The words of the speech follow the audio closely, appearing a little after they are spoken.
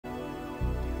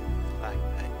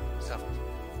stuff.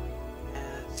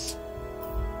 Yes.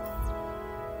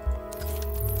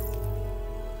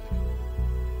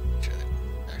 Sure,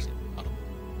 they actually auto.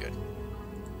 Good.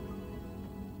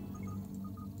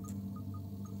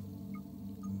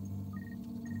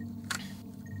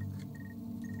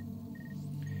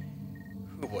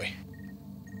 Oh boy.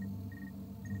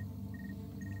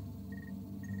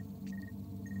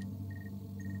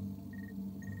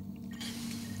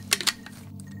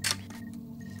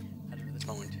 This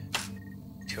moment,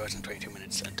 2 hours and 22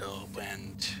 minutes until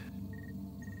planned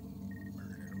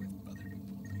murder with other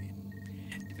people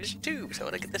in Division 2, so I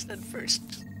want to get this done first.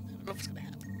 I don't know if it's gonna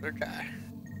happen. We're gonna try.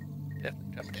 Yeah,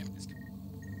 try my damnedest.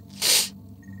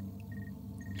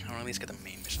 I want to at least get the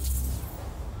main mission.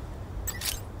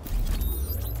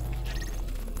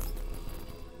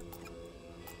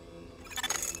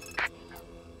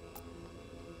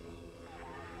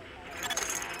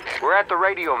 We're at the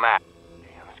radio map.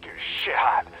 Damn, this gear's shit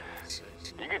hot.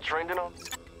 You get trained in on?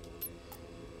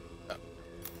 Oh,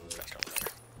 faster over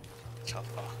there.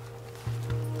 Southpaw.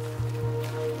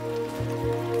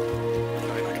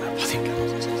 Probably not gonna have nothing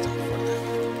else since it's done before that.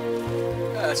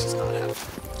 That's just not happening.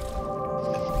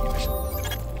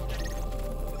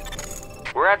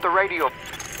 We're at the radio.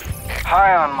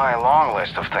 High on my long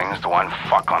list of things to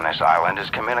unfuck on this island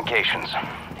is communications.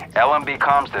 LMB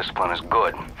comms discipline is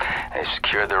good. They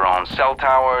secured their own cell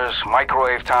towers,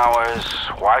 microwave towers,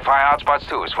 Wi-Fi hotspots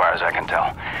too, as far as I can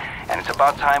tell. And it's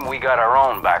about time we got our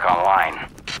own back online.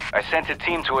 I sent a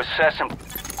team to assess and...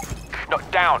 No,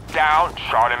 down,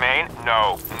 Charlemagne.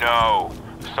 No.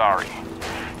 Sorry.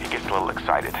 He gets a little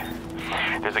excited.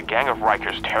 There's a gang of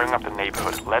Rikers tearing up the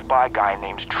neighborhood, led by a guy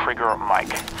named Trigger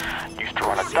Mike. Used to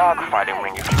run a dogfighting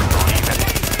ring, if you can believe it.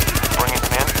 Bringing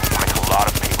him in will make a lot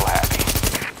of people happy.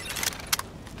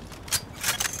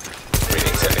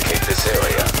 Readings indicate this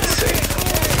area is safe.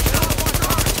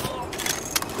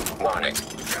 Warning,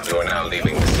 you are now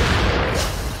leaving the city.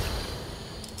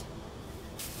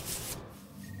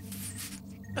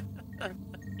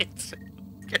 It's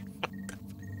get fucked up.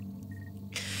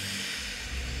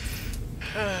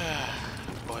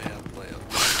 Boy, oh boy, oh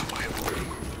boy, oh boy.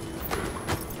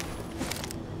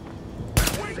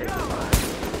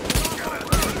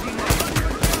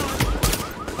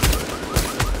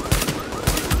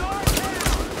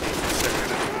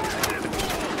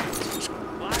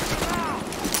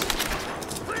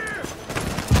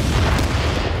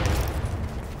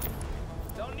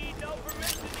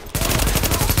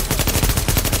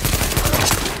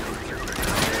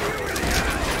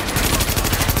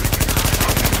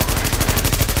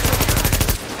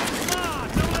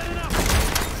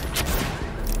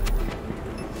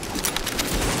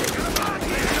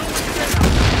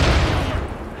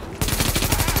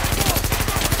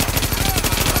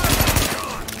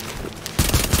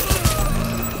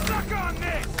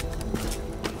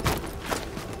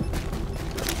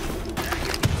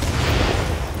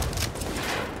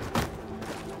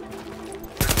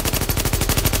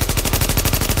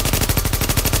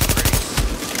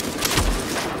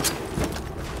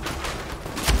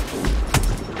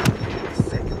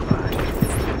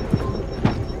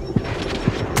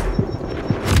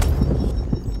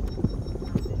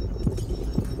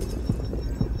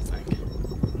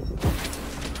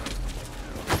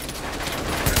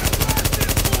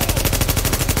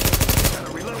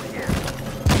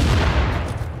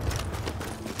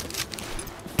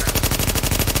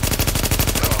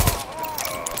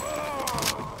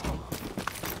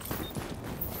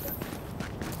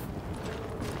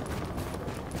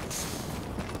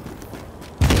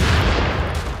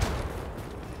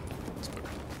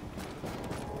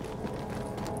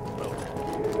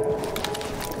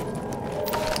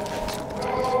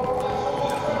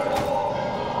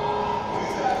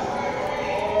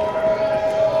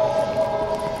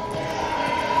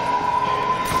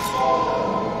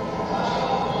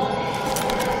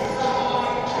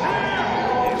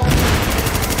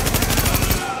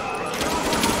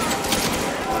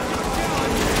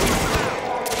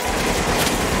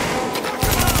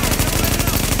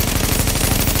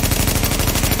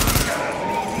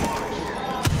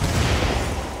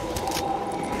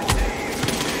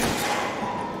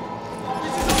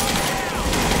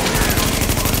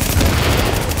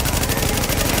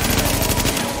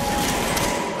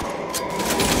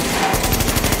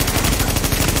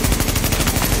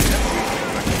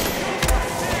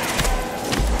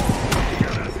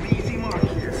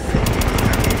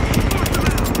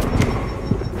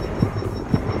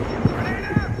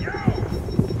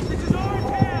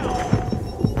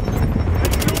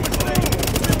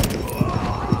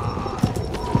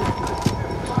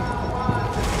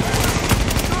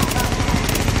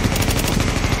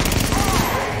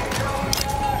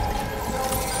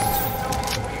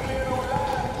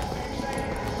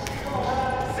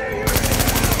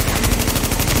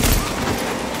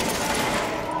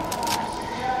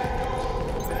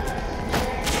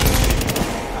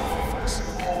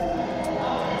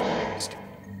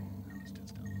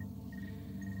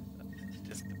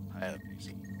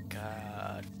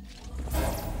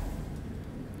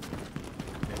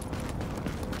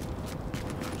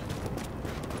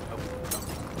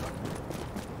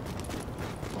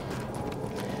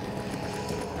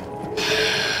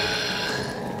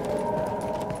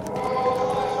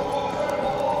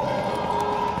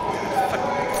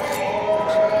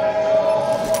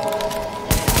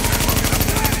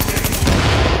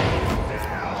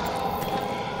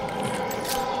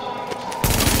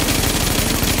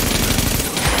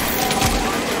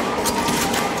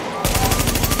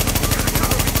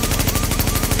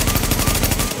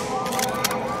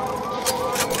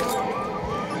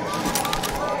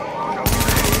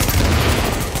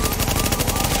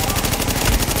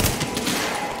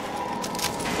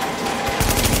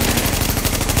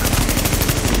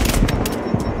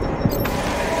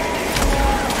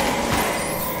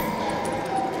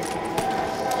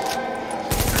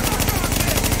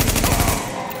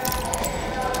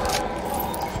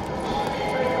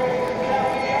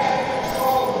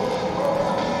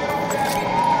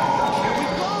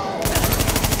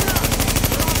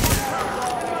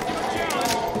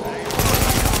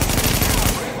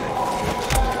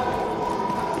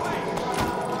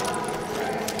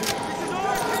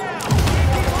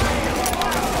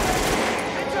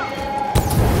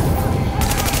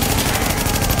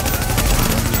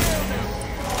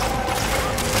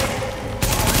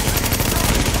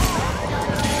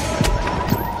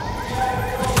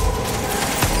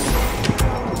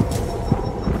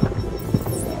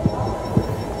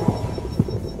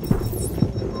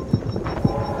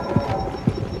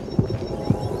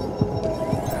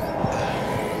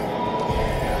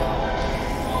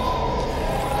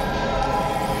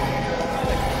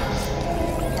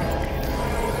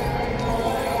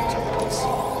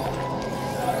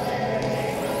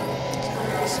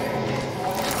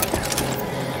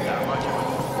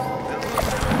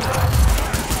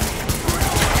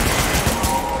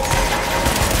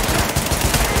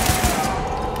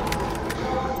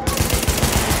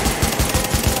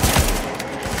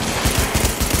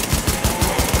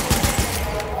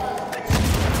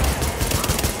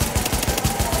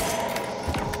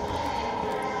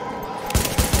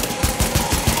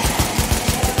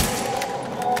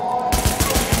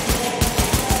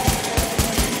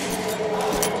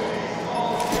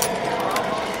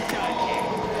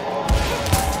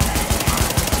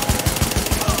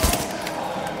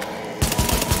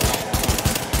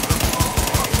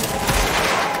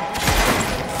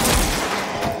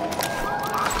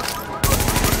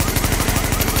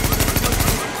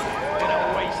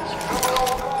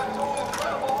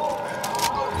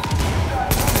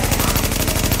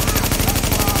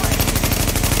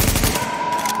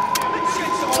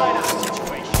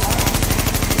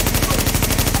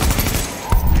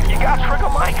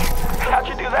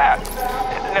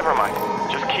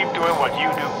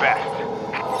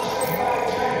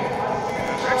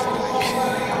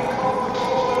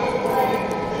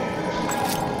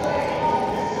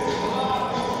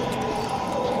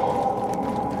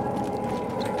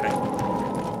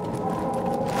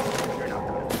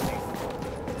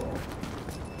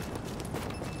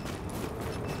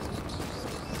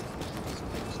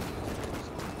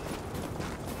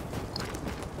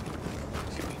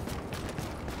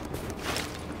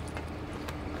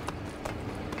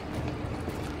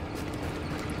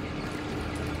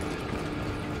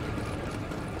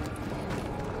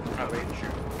 What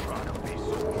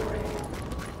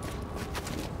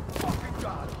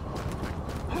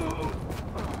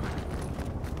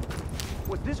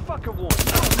this fucker want?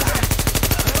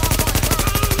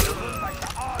 Looks like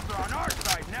the odds are on our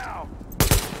side now.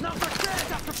 Not for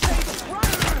chance after paying the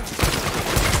price.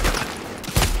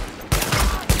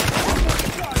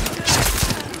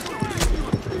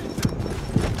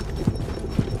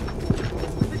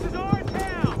 This is our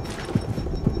town.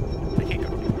 I can't go.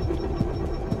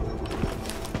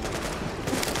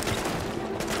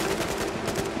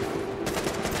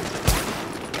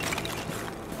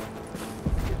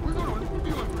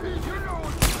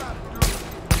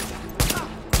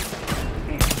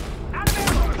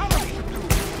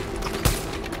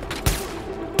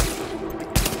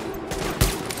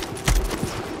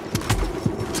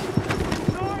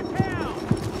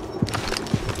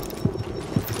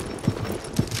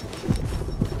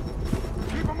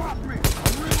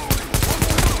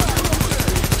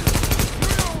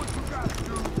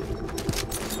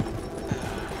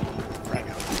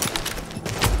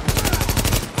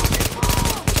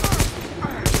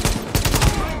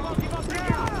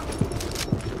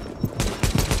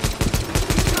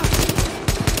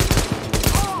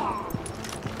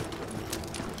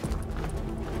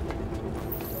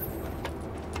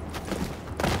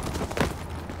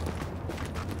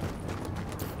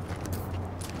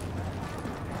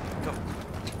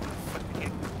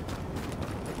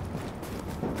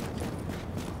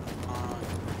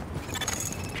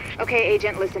 Okay,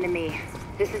 Agent, listen to me.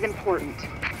 This is important.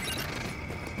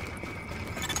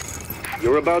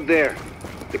 You're about there.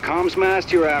 The comms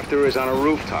mast you're after is on a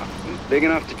rooftop, big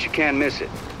enough that you can't miss it.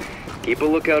 Keep a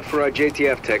lookout for our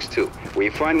JTF techs, too. Where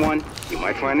you find one, you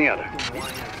might find the other.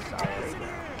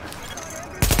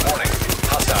 Warning.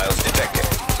 Hostiles detected.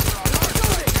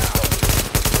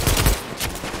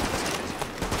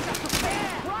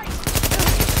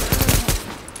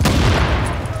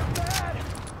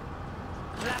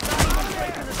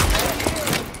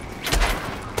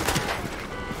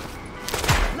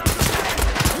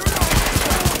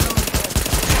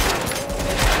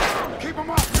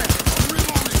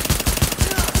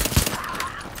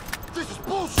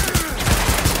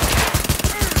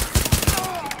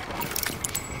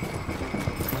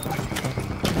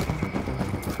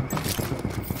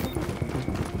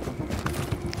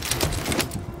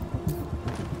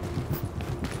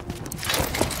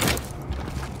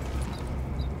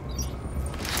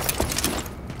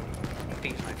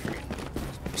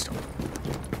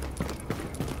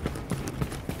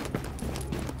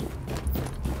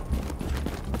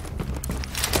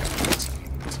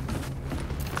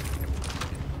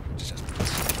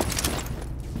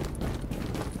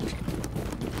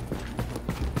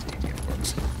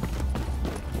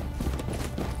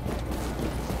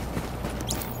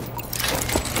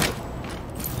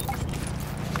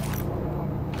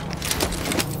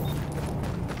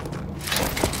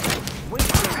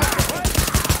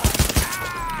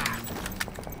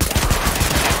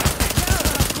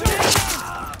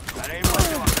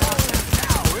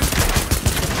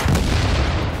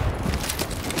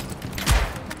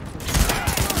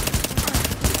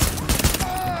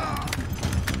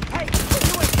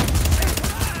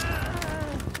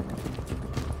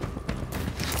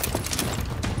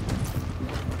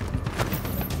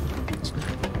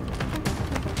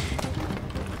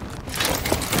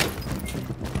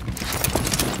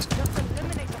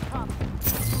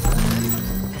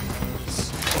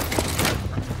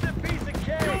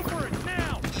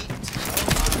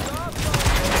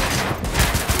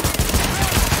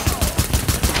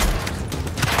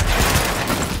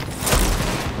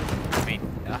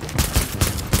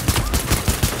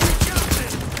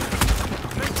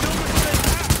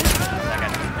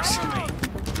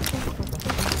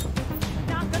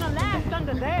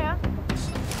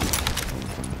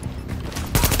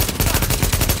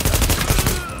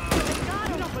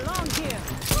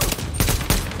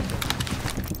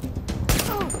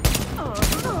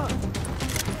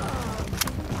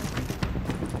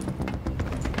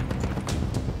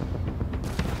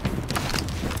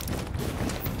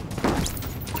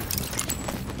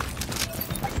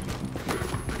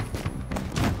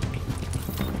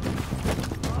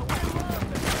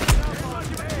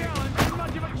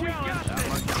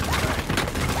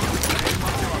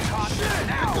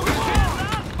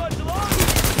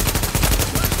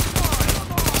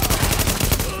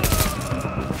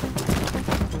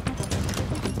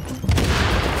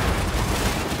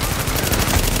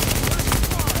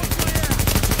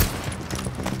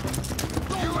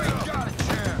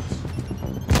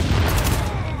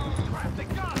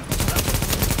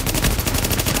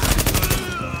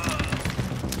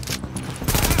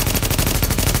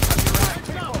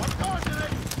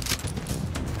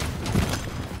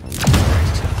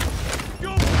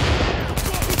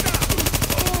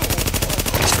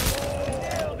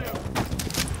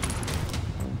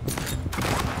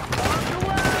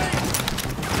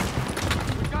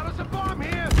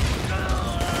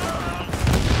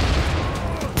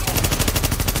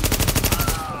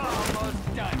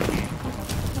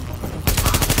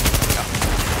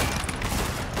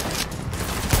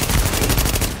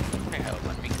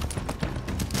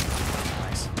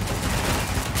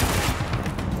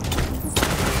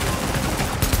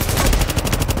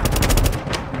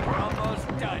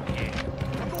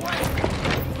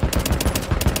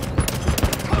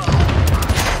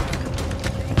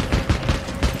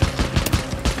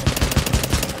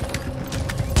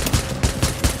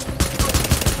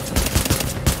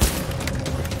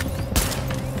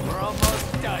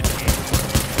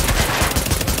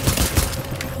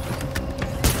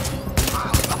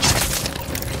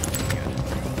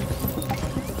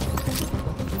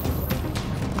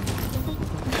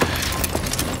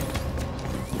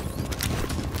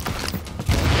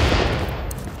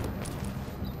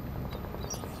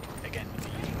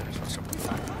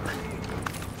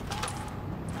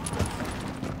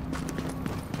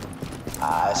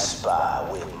 I spy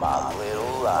with my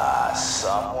little eye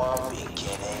someone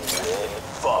beginning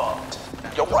with fucked.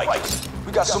 Yo, Righteous,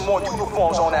 we got some more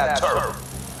uniforms on that turf.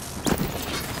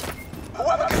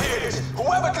 Whoever can hear this,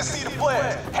 whoever can see the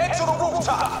flares, head to the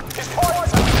rooftop. It's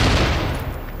party time.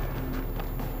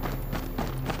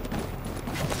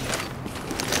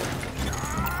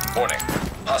 Warning.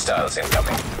 Hostiles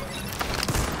incoming.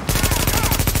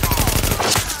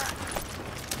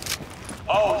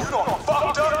 Oh, you done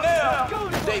fucked up now.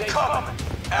 They coming.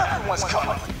 Everyone's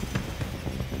coming.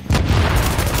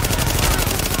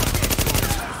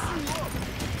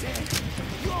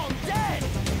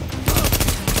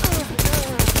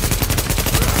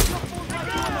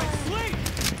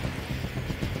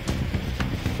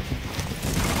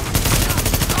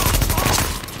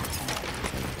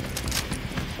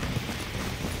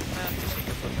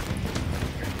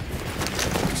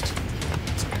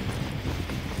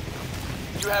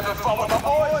 You having fun with my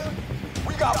boys?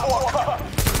 We got more coming.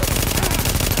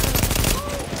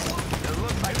 It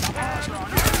looks like the odds are on our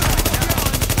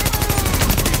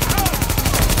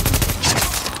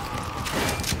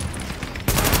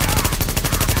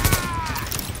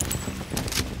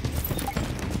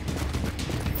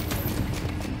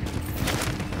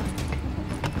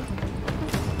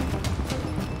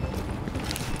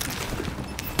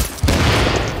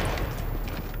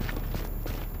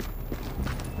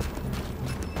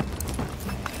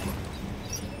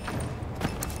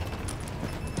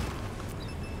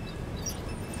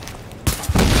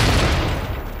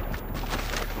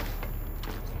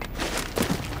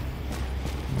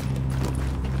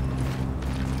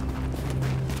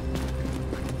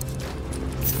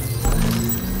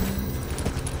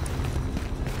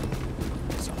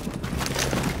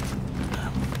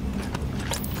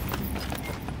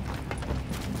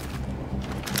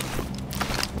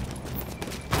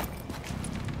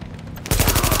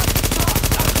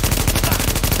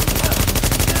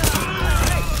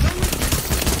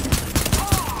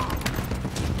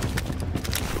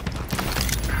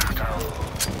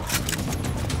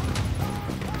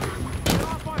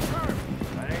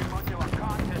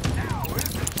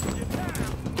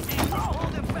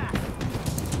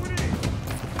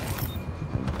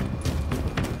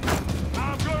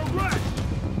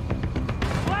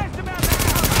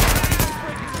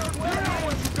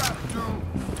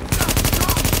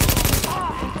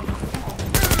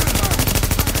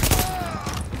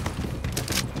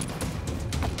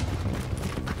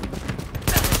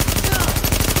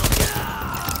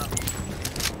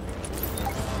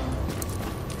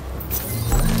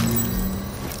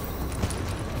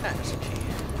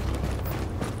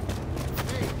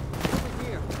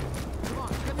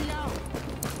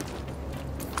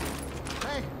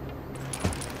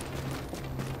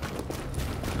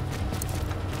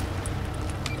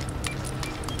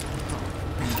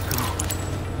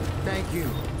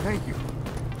Thank you.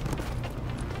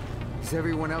 Is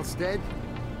everyone else dead?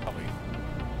 Probably.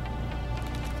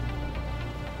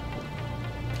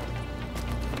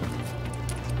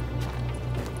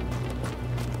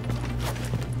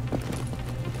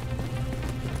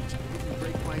 Didn't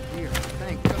break my gear.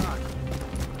 Thank God.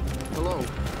 Hello?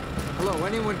 Hello,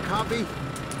 anyone copy?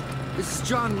 This is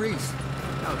John Reese.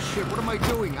 Oh shit, what am I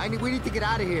doing? We need to get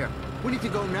out of here. We need to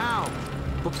go now.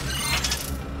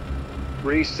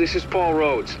 Reese, this is Paul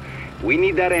Rhodes. We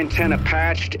need that antenna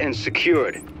patched and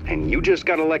secured, and you just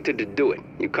got elected to do it.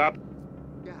 You cop?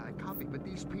 Yeah, I copy, but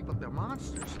these people, they're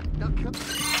monsters. They'll kill...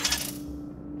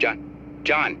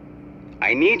 John,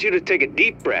 I need you to take a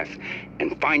deep breath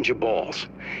and find your balls.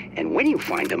 And when you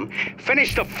find them,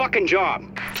 finish the fucking job.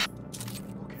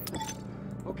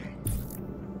 Okay.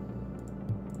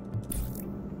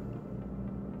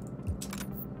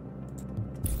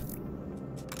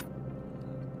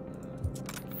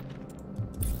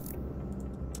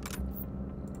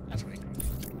 That's what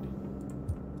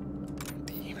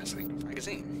the Wrestling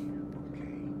magazine.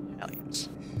 Okay. Hell yes.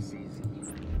 This is easy.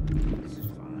 This is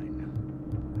fine.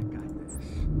 I got this.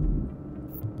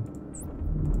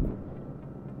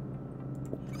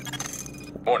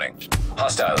 Warning.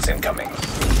 Hostiles incoming.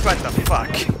 What the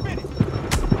fuck?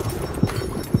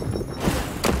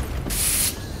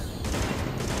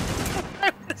 I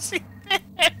wanna see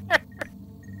there.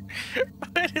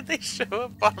 Why did they show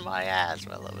up on my ass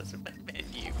while I was in my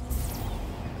menu?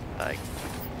 Like,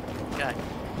 God.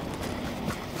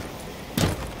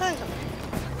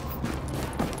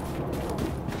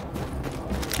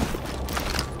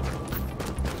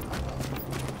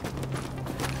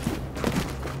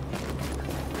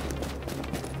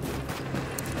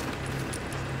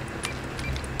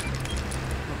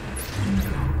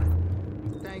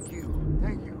 Thank you.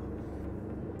 Thank you.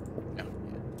 No.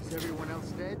 Is everyone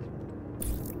else dead?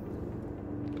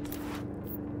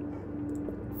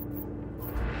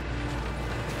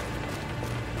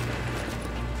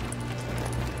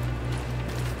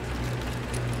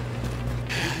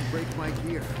 my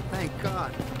gear. Thank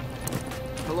God.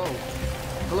 Hello?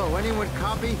 Hello, anyone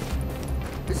copy?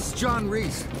 This is John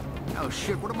Reese. Oh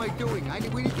shit, what am I doing?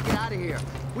 We need to get out of here.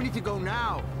 We need to go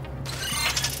now.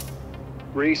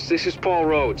 Reese, this is Paul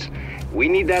Rhodes. We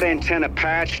need that antenna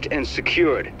patched and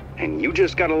secured. And you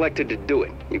just got elected to do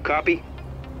it. You copy?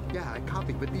 Yeah, I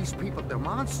copy, but these people, they're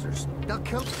monsters. They'll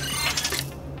kill...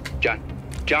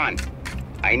 John,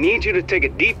 I need you to take a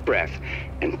deep breath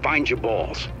and find your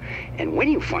balls. And when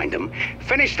you find them,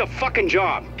 finish the fucking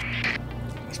job.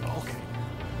 Okay.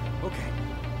 Okay.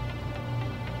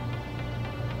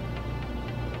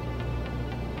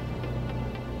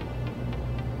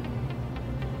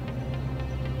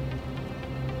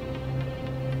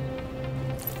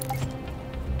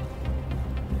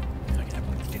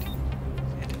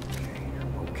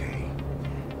 Okay.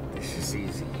 This is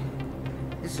easy.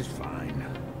 This is fine.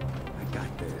 I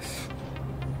got this.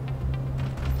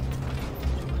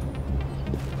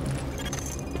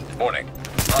 Warning.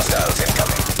 Hostiles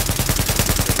incoming.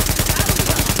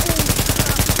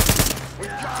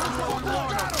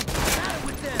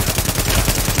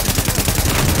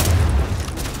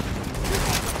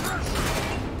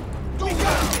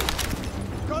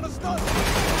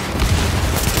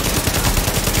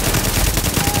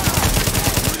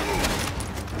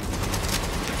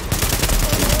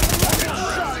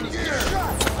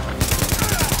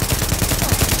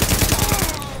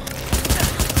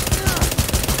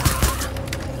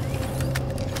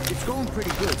 It's going pretty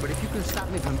good, but if you can stop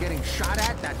me from getting shot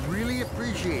at, I'd really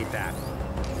appreciate that.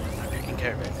 I'm taking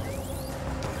care of it.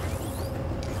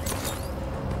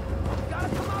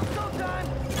 Gotta come out sometime.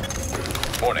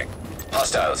 Warning.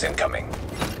 Hostiles incoming.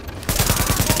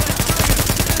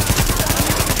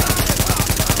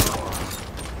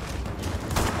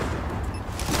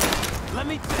 Let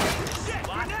me think. Shit,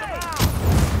 grenade!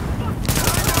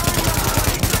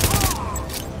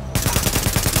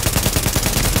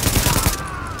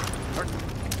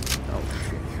 Oh,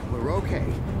 shit. We're okay.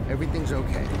 Everything's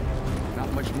okay.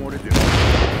 Not much more to do.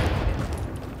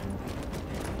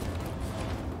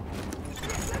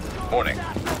 Warning.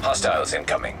 Hostiles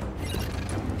incoming.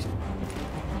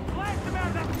 Blast him out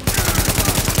of that...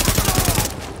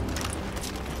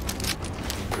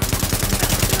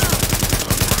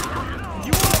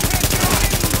 You all can't get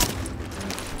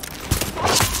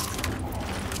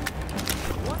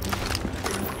What?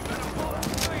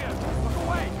 Look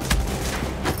away!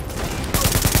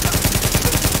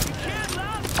 You can't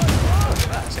laugh,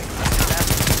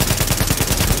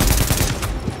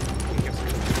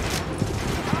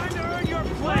 time to earn your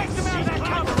place! Blast him out of that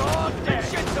cover all day!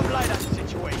 Shed some light on the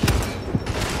situation!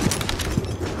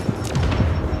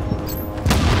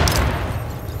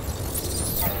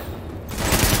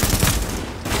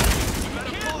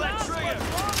 Pull that trigger!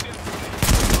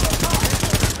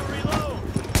 Reload!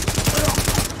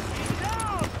 He's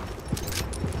down!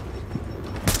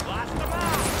 Blast him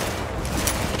out!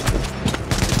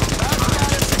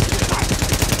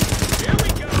 Here we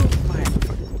go!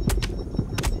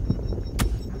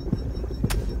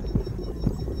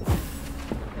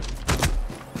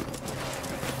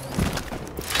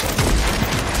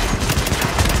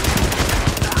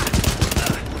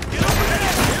 Get over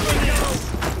there! Here we go!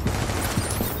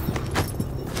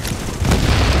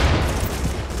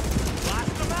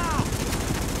 Blast him out!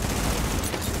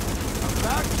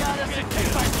 About got us to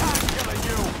take my time killing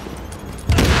you!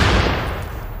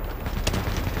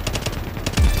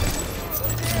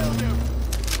 Nailed him!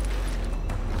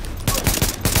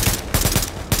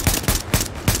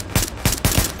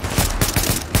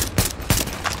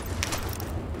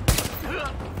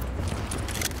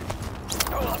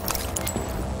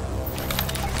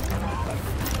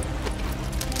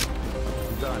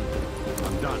 I'm done.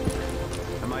 I'm done.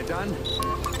 Am I done?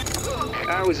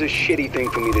 That was a shitty thing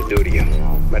for me to do to you.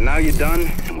 But now you're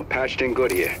done, and we're patched in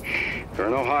good here. There are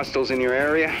no hostiles in your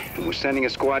area, and we're sending a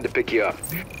squad to pick you up.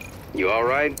 You all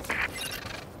right?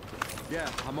 Yeah,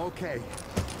 I'm okay.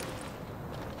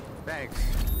 Thanks.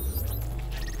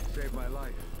 Saved my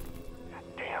life.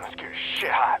 Damn, this gear's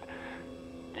shit hot.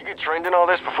 You get trained in all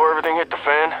this before everything hit the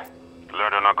fan?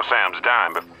 Learned on Uncle Sam's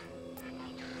dime, but...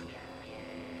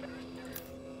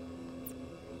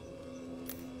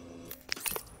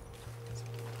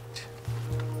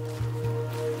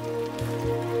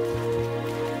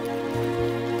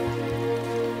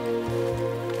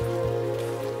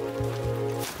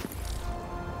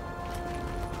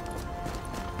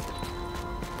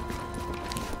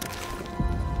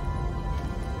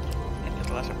 And get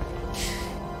the last one.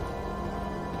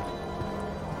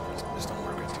 Just don't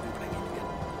worry, it's but I need to get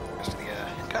the rest of the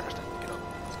encounters done. Get on.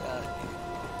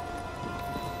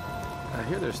 I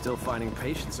hear they're still finding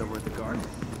patients over at the garden.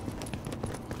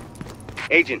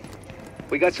 Agent,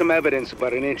 we got some evidence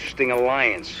about an interesting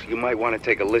alliance you might want to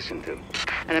take a listen to.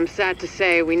 And I'm sad to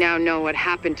say we now know what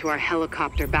happened to our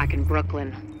helicopter back in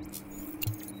Brooklyn.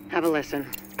 Have a listen.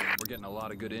 We're getting a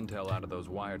lot of good intel out of those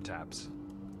wiretaps.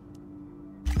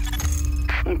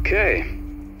 Okay,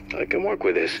 I can work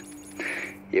with this.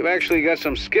 You've actually got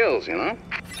some skills, you know?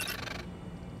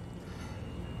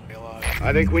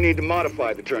 I think we need to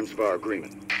modify the terms of our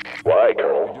agreement. Why,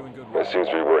 Colonel? It seems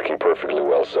to be working perfectly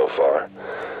well so far.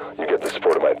 You get the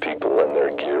support of my people and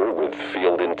their gear with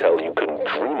field intel you couldn't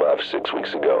dream of 6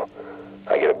 weeks ago.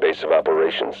 I get a base of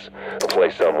operations, a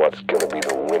place on what's gonna be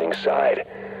the winning side,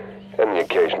 and the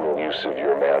occasional use of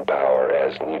your manpower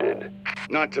as needed.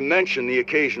 Not to mention the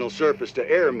occasional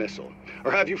surface-to-air missile.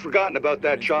 Or have you forgotten about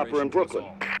that chopper in Brooklyn?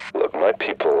 Look, my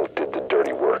people did the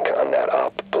dirty work on that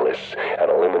op, Bliss, and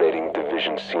eliminating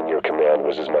Division Senior Command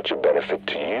was as much a benefit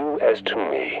to you as to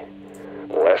me.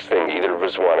 The last thing either of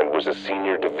us wanted was a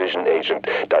senior division agent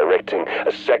directing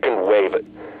a second wave.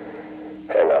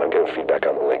 Hang on, I'm getting feedback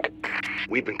on the link.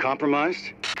 We've been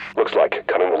compromised? Looks like.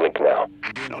 Cutting the link now.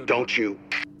 No, don't you.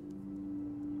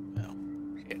 Well,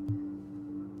 shit.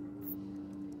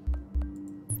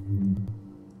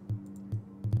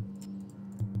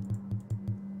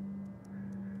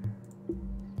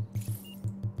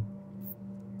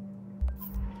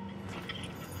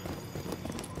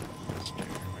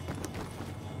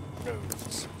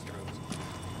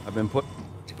 I've been put...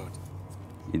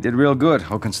 You did real good,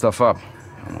 hooking stuff up.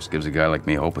 Almost gives a guy like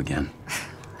me hope again.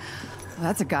 Well,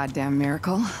 that's a goddamn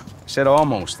miracle. Said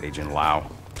almost, Agent Lau.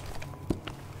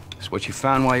 Guess what you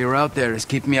found while you were out there is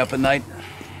keeping me up at night.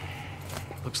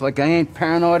 Looks like I ain't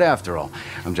paranoid after all.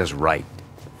 I'm just right.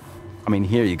 I mean,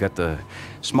 here you got the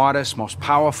smartest, most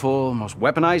powerful, most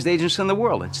weaponized agents in the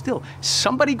world, and still,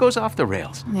 somebody goes off the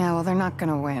rails. Yeah, well, they're not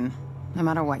gonna win. No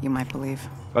matter what you might believe.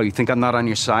 Oh, you think I'm not on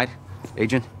your side,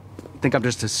 Agent? You think I'm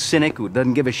just a cynic who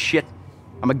doesn't give a shit?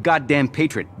 I'm a goddamn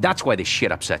patriot. That's why this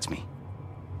shit upsets me.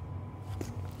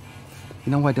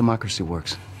 You know why democracy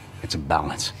works? It's a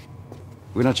balance.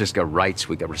 We don't just got rights,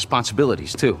 we got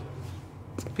responsibilities, too.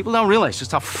 People don't realize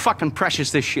just how fucking precious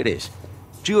this shit is.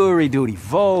 Jury duty,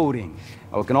 voting.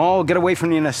 Oh, we can all get away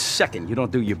from you in a second. You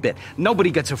don't do your bit. Nobody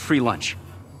gets a free lunch.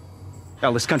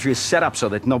 Hell, this country is set up so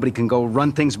that nobody can go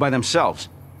run things by themselves.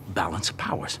 Balance of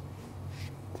powers.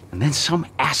 And then some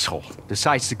asshole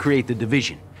decides to create the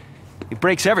division. It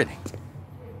breaks everything.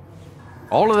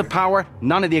 All of the power,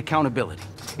 none of the accountability.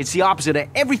 It's the opposite of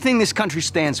everything this country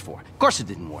stands for. Of course it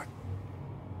didn't work.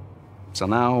 So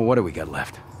now, what do we got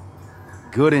left?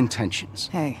 Good intentions.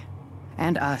 Hey,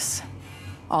 and us.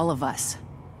 All of us.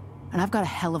 And I've got a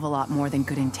hell of a lot more than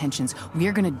good intentions.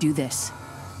 We're gonna do this.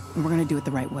 And we're gonna do it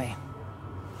the right way.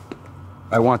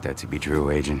 I want that to be true,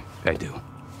 Agent. I do.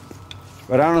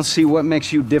 But I don't see what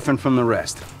makes you different from the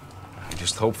rest. I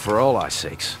just hope for all our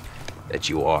sakes that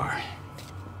you are.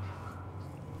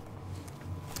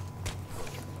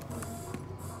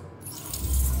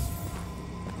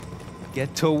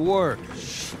 Get to work.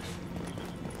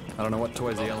 I don't know what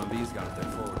toys the LMB's got at their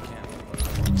forward camp.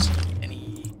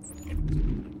 Any can't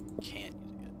use it.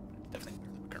 Definitely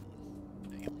better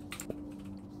than the current one.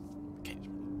 Can't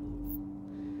use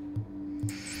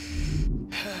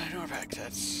it. Norvac,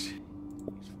 that's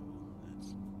useful.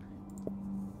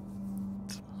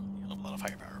 That's a lot of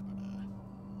firepower,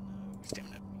 but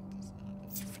stamina does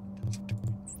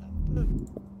not.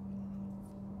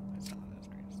 That's not as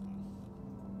great as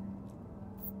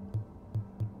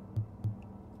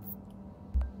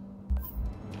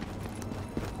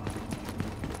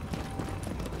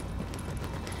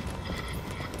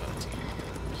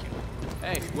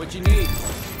Hey, what you need?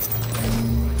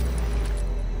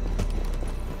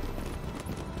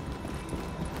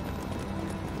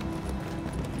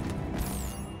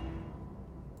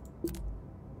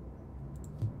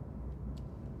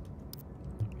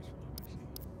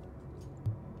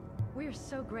 We're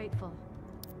so grateful.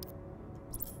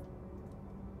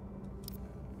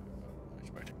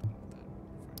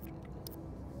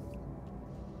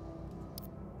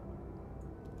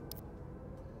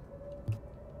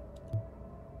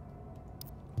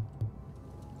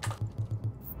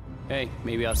 Hey,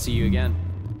 maybe I'll see you again.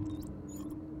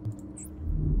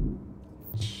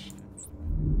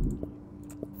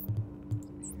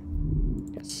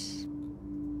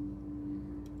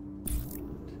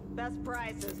 Best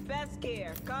prices, best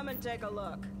gear. Come and take a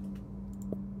look.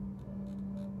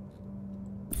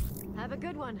 Have a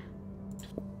good one.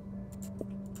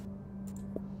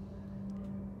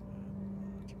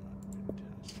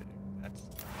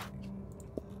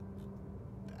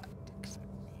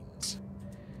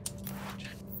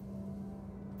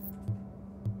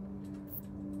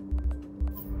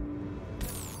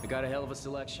 got a hell of a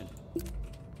selection.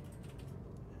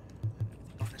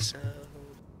 So,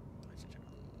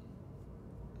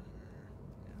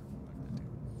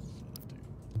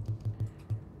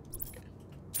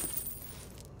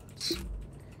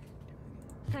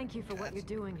 Thank you for what you're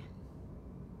doing.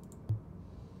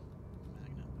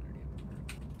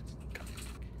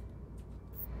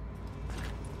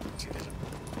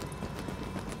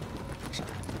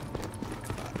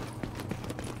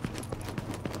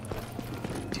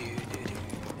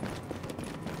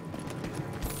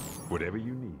 Whatever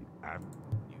you need, I'm...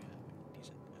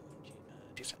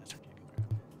 Decent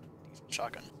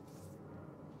shotgun.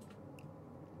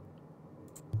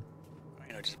 Or,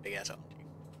 you know, just a big ass LMG.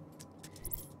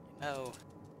 No.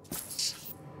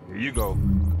 Here you go.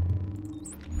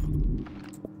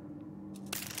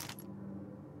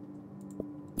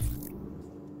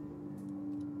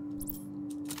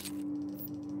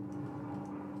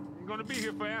 I'm gonna be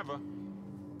here forever.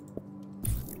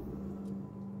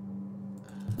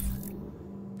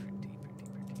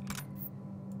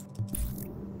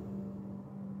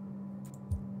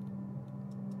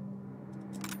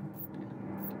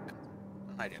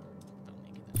 I do.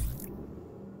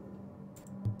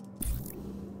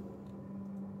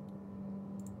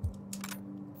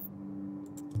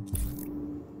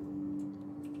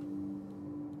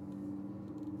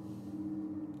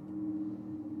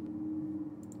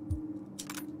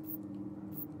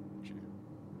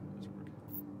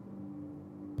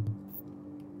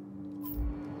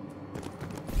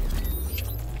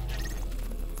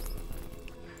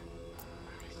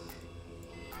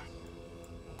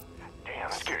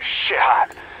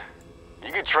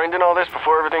 Trained in all this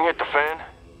before everything hit the fan?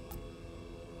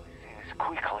 See this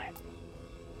quickly.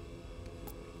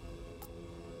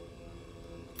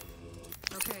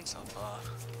 Okay. So far.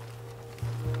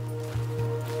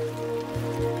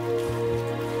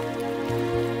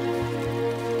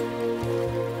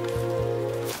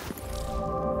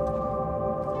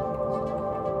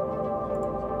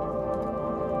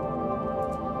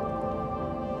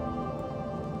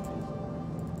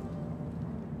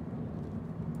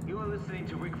 Listening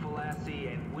to Rick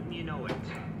Falassi, and wouldn't you know it,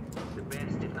 the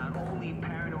best, if not only,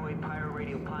 paranoid pirate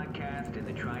radio podcast in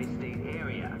the tri-state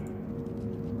area.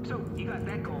 So, you got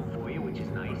that going for you, which is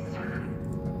nice.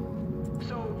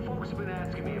 So, folks have been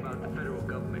asking me about the federal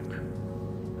government,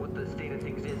 what the state of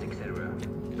things is, etc.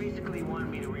 Basically wanted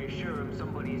me to reassure them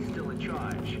somebody is still in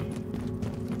charge.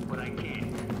 But I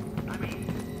can't. I mean,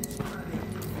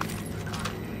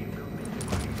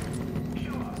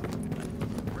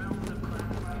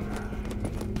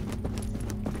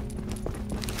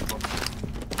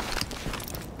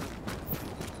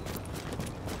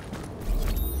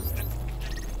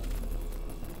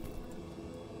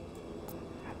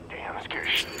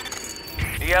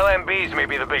 the LMBs may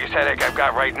be the biggest headache I've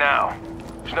got right now.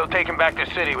 There's no taking back the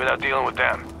city without dealing with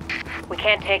them. We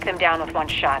can't take them down with one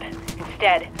shot.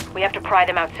 Instead, we have to pry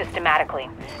them out systematically.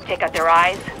 Take out their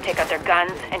eyes, take out their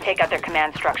guns, and take out their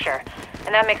command structure.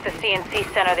 And that makes the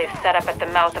CNC center they've set up at the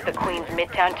mouth of the Queens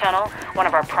Midtown Tunnel one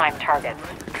of our prime targets.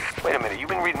 Wait a minute, you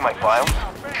been reading my files?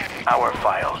 Our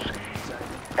files.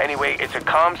 Anyway, it's a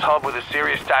comms hub with a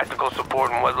serious tactical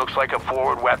support and what looks like a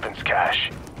forward weapons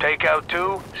cache. Take out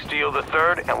 2, steal the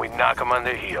 3rd, and we knock them on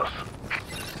their heels.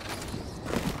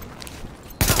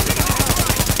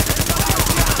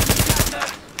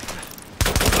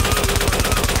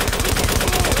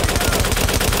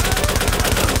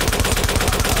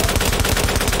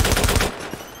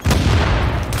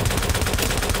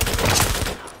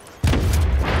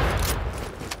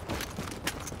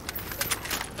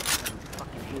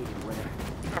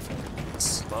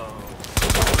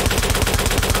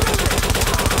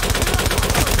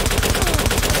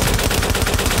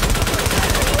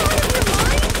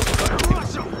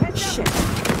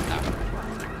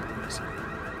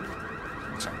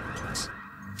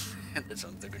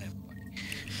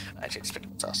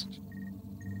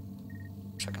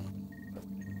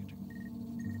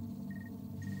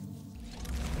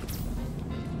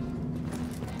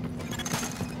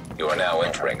 You are now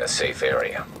entering a safe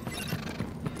area.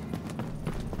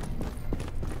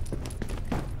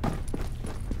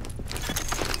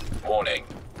 Warning,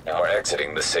 you are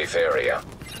exiting the safe area.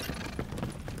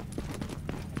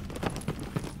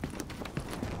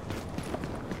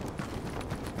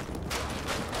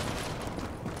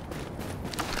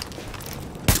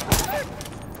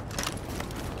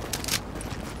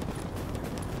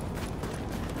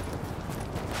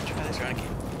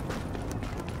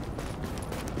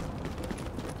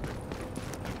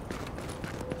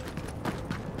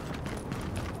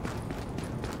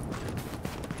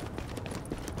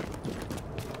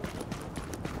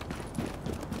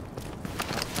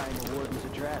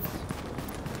 Travis.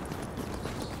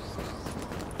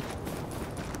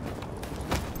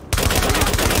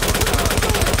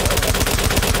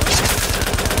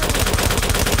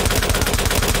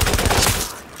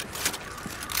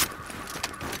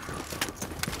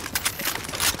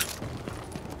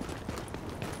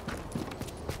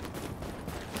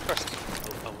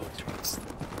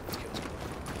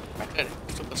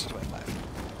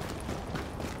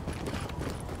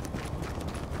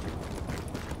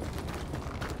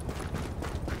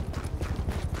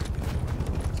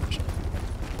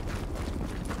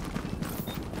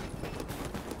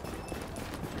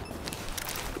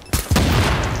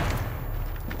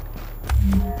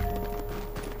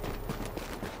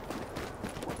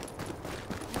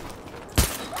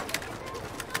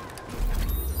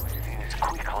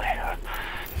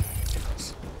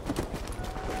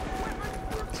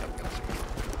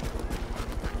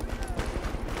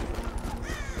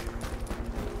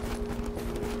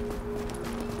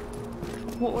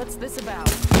 What's this about?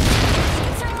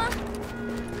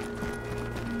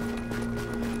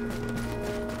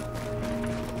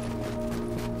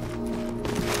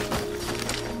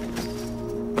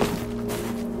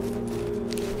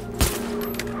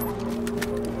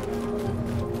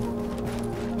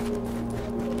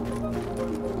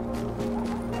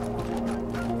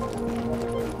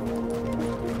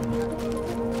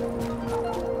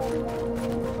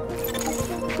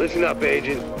 Listen up,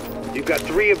 Agent. You've got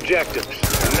 3 objectives,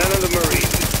 and none of them are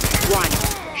easy.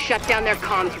 1, shut down their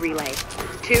comms relay.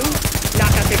 2,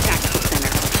 knock out their tactical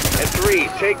center. And 3,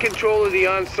 take control of the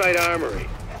on-site armory,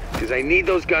 because I need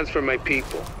those guns for my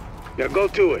people. Now go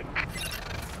to it.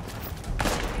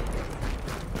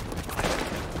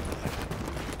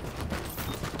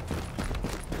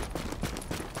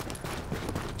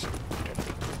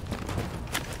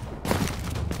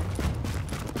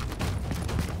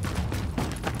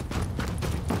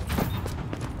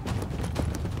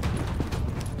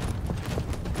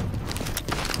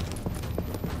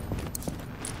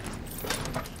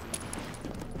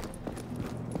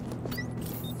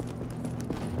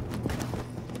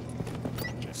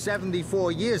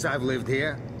 "74 years I've lived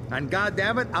here, and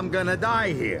goddammit, I'm gonna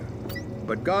die here.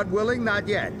 But God willing, not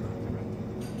yet.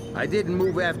 I didn't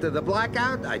move after the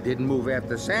blackout, I didn't move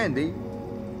after Sandy,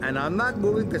 and I'm not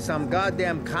moving to some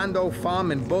goddamn condo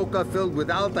farm in Boca filled with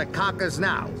alpacacas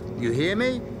now. You hear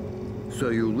me? So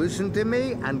you listen to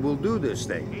me, and we'll do this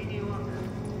thing."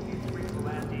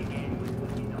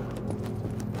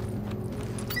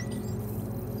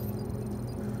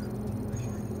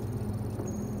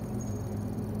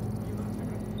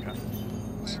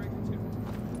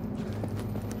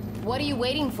 What are you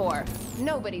waiting for?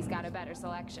 Nobody's got a better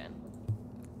selection.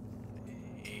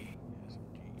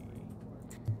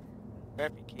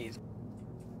 Rapid keys,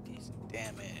 decent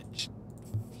damage.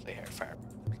 Flare, fire,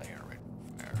 fire.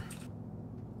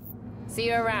 See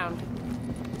you around.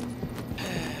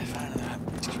 Find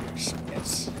the mysteries,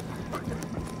 yes.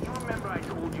 You remember I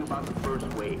told you about the first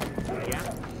wave,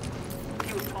 yeah?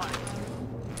 He was part of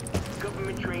it.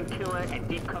 Government-trained killer and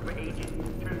deep cover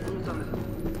agent turned loose on the...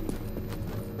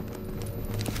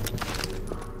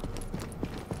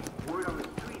 Word on the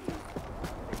street.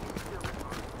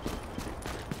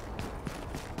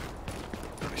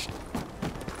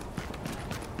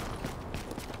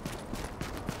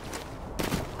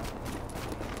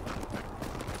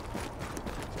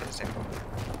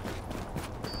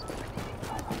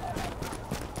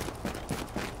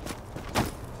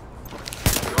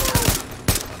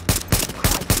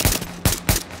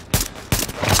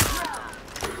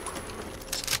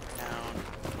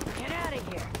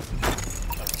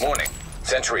 Warning.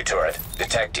 Sentry turret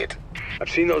detected.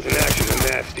 I've seen those in action and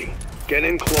nasty. Get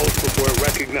in close before it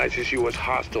recognizes you as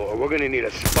hostile, or we're gonna need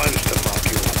a sponge to mop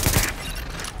you up.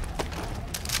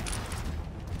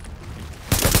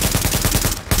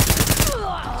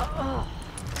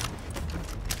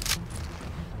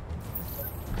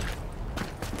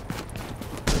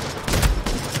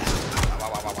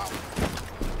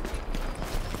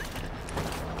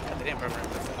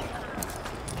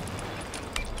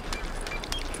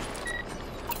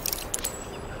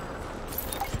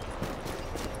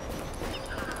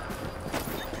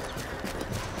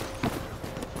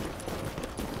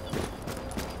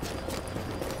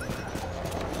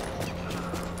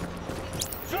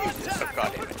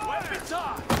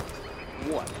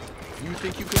 What? You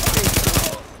think you can take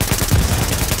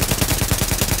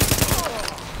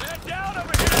Man down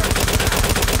over here!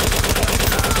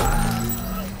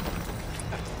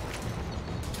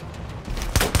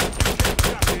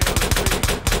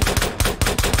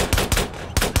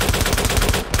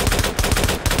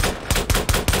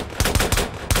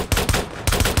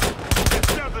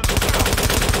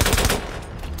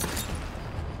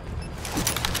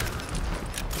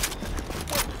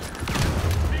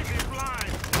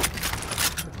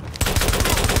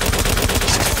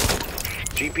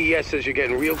 GPS says you're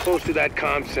getting real close to that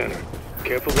comm center.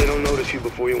 Careful they don't notice you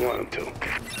before you want them to.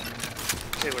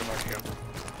 See where Mark go.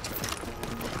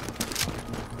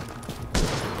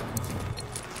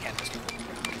 Can't just...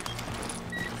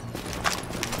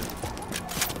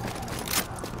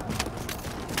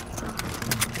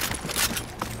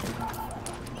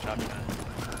 Shotgun.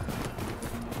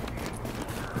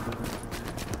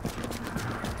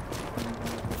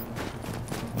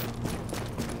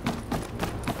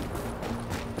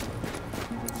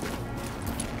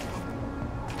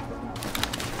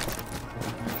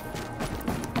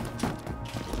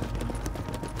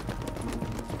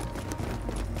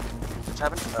 What's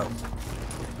happening? Oh.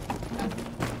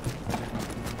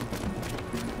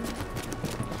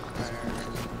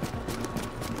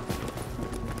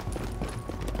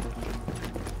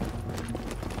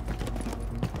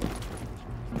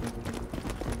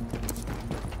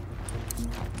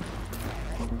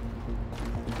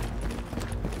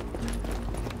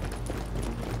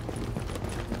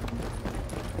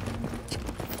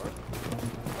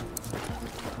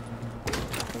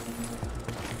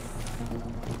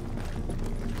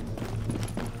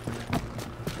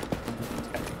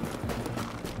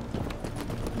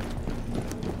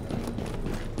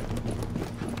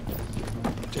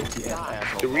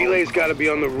 The relay's gotta be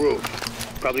on the roof.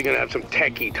 Probably gonna have some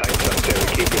techie types up there to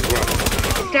keep it running.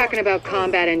 He's talking about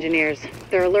combat engineers.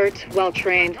 They're alert,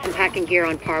 well-trained, and packing gear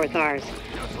on par with ours.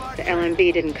 The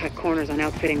LMB didn't cut corners on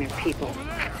outfitting their people.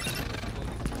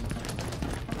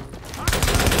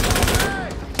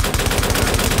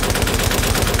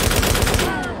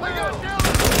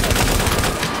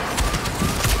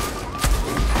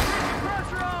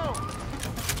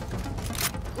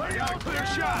 Clear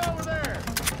shot over there.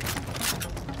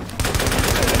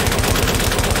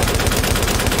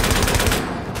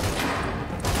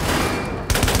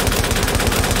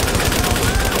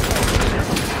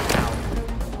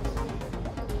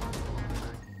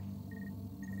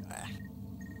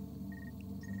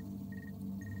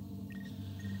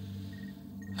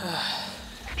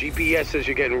 GPS says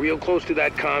you're getting real close to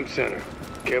that comm center.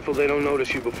 Careful they don't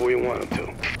notice you before you want them to.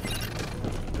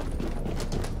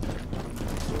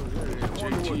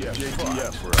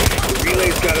 The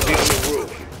relay's gotta be on the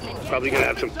roof. Probably gonna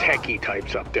have some techie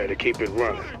types up there to keep it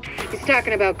running. He's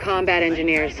talking about combat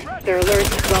engineers. They're alert,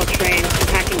 well-trained, and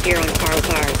packing gear on par with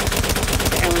ours.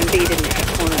 The LMB didn't cut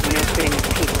corners on outfitting their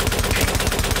people.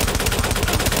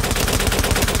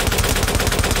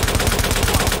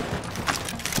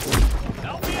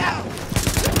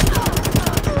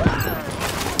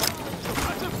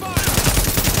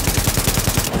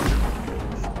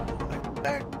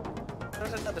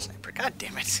 There's another sniper. God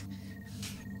damn it.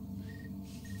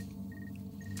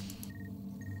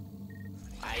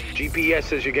 GPS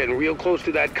says you're getting real close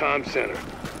to that comm center.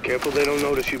 Careful they don't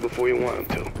notice you before you want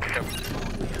them to.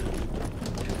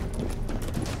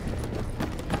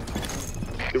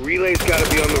 The relay's gotta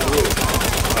be on the roof.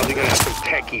 Probably gonna have some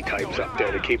techie types up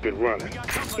there to keep it running.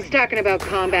 He's talking about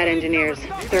combat engineers.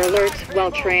 They're alert,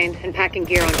 well-trained, and packing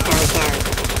gear on par with ours.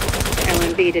 The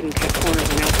LMB didn't cut corners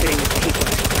on outfitting their people.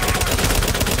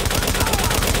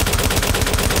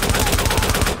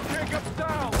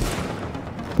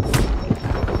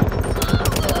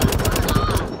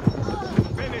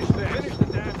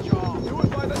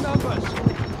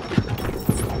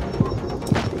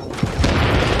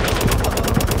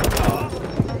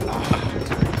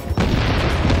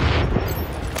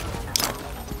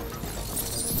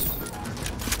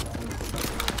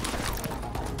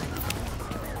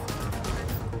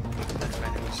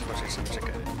 That's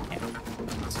right.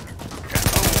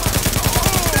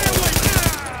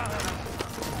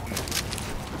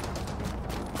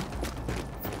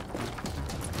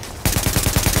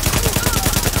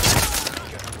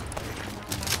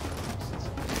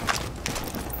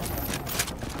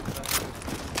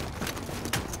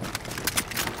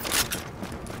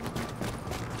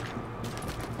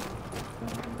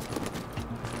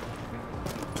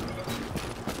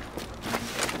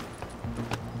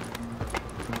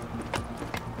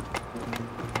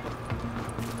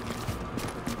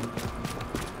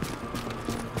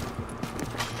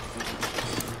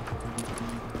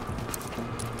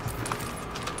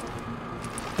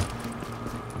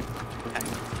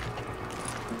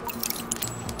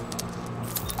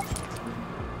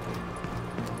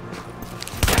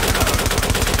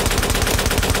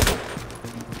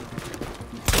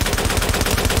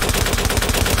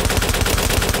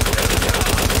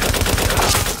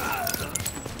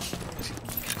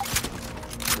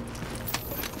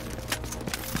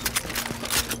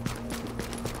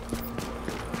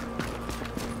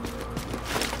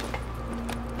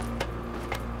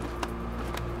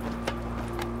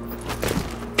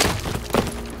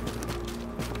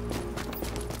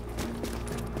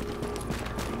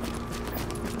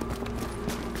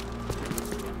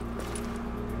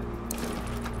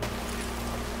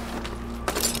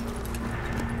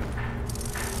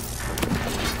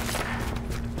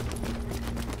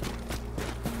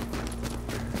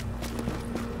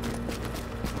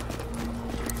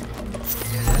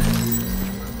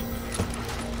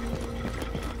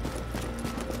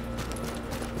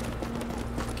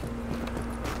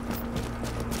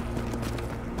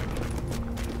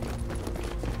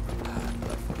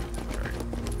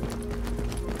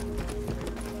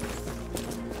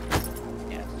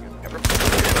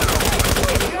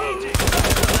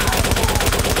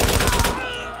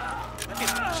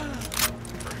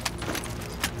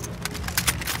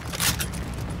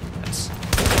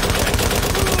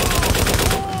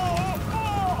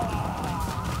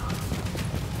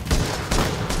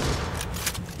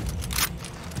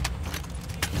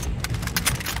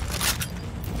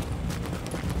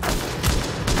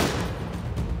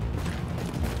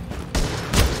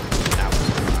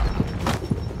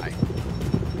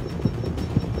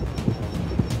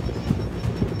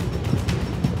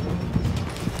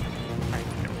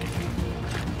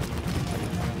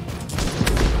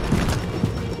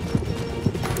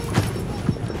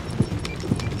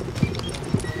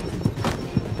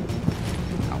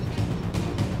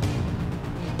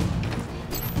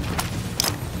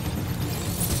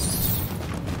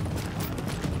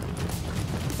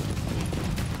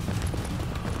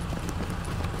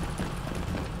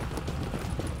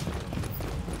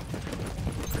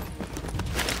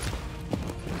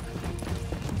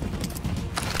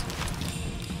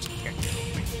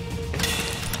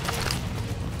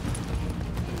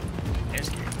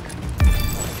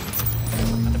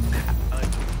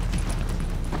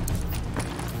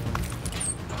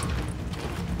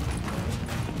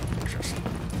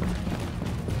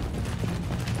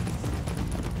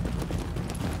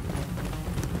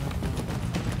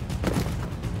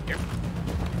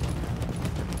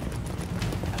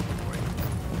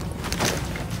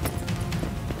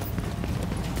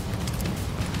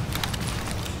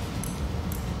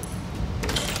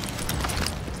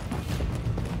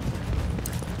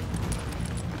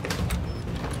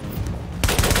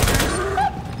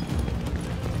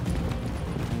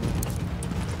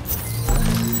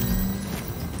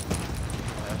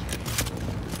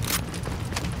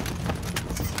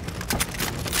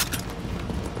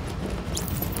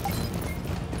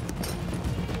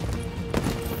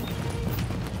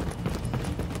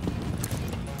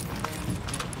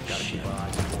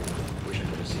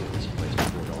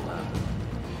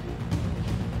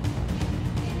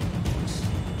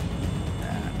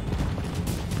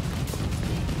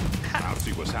 I'll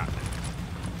see what's happening.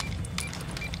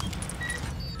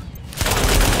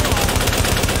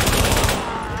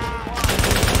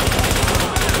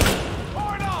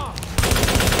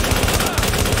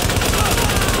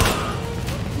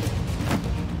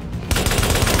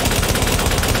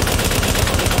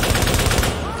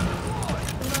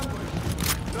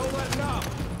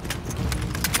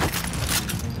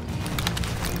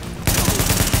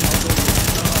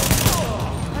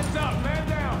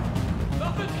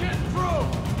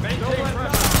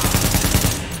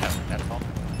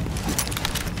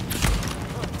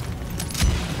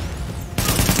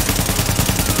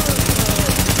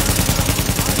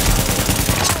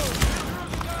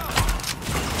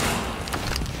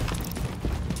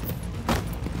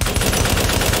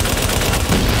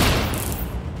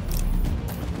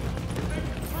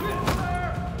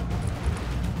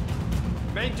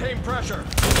 Maintain pressure.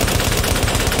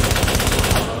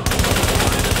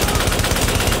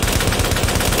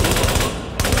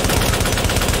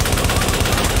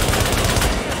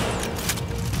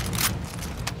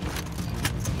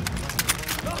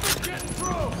 Nothing's getting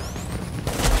through.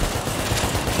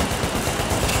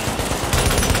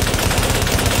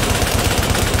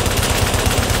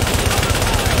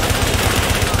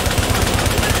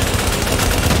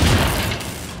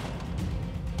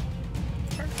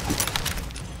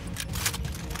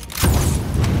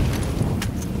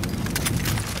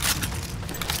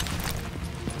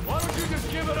 Why don't you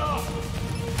just give it up?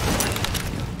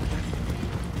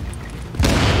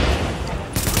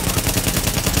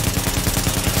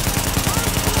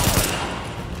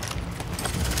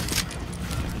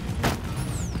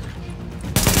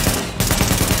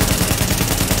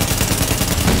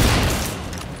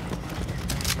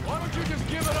 Why don't you just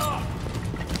give it up?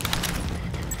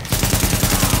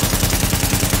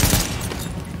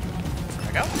 There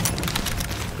we go.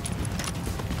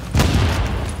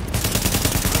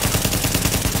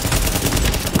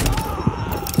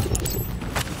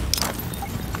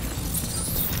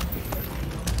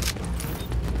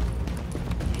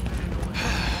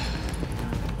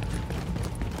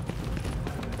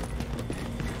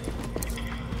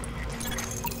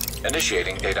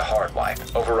 Initiating data hard wipe.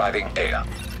 Overriding data.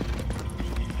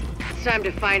 It's time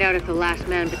to find out if the Last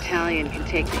Man Battalion can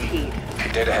take the heat.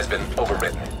 Data has been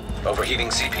overwritten. Overheating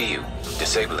CPU.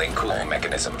 Disabling cooling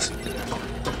mechanisms.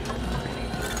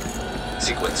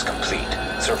 Sequence complete.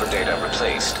 Server data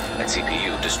replaced and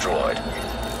CPU destroyed.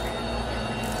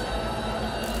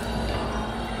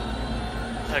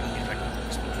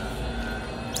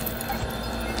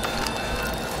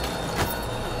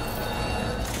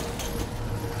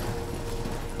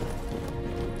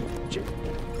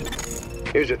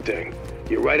 Here's the thing.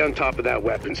 You're right on top of that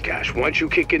weapons cache. Once you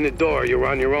kick in the door, you're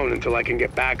on your own until I can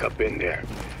get back up in there.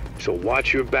 So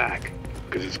watch your back,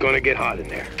 because it's gonna get hot in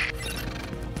there.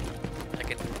 I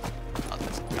can on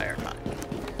this entire time.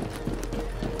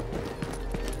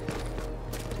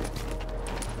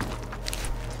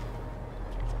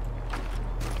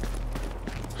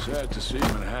 Sad to see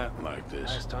Manhattan like this.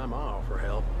 Last time I offer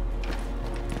help.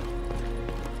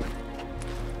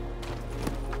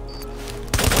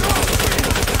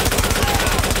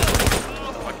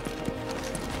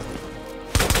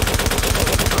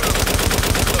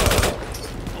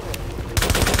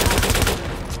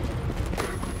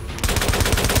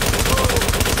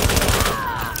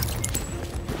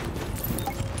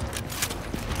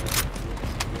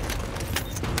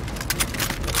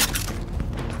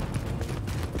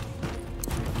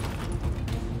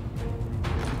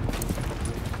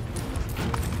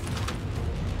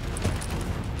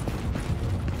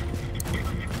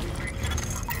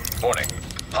 Warning.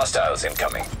 Hostiles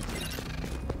incoming.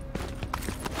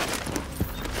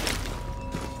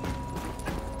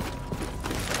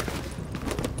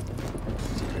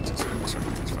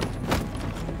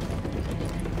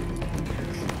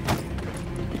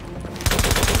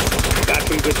 Got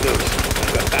some good news.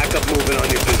 I've got backup moving on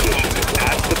your position.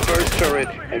 Past the first turret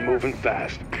and moving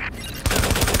fast.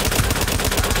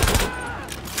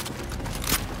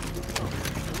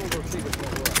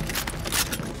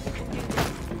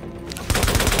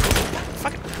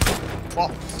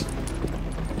 Walls.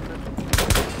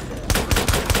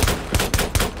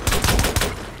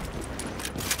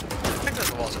 I think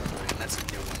those walls are fine. That's a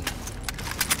new one.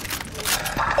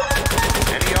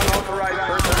 Any unauthorized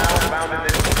personnel found in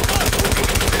this will be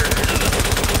considered.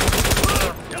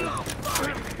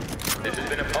 This has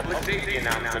been a public safety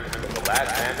announcement from the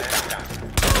Last Man Battalion.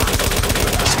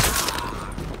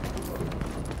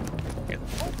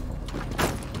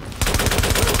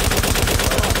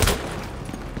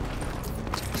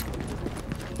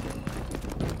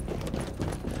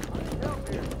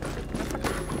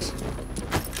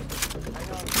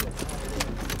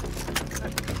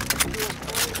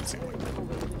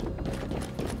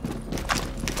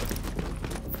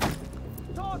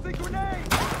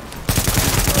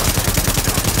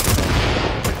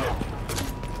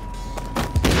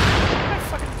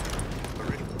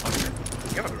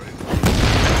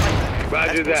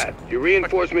 Roger that. Your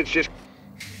reinforcements just...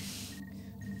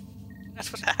 I'm not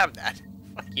supposed to have that.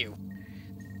 Fuck you.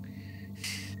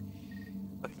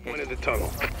 One of the tunnel.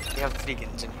 We have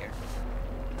vegans in here.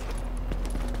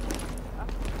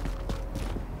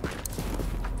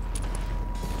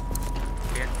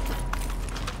 Here.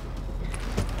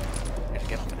 Gotta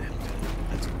get off of him.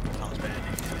 That sounds bad.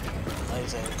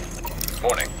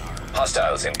 Morning.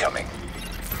 Hostiles incoming.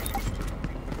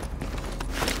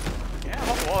 Yeah,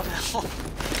 what?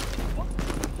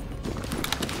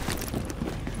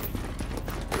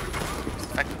 The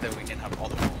fact that we can have all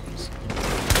the bombs.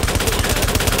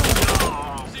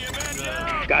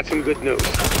 Got some good news.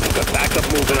 You've got backup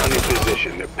moving on your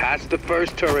position. They're past the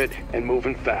first turret and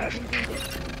moving fast.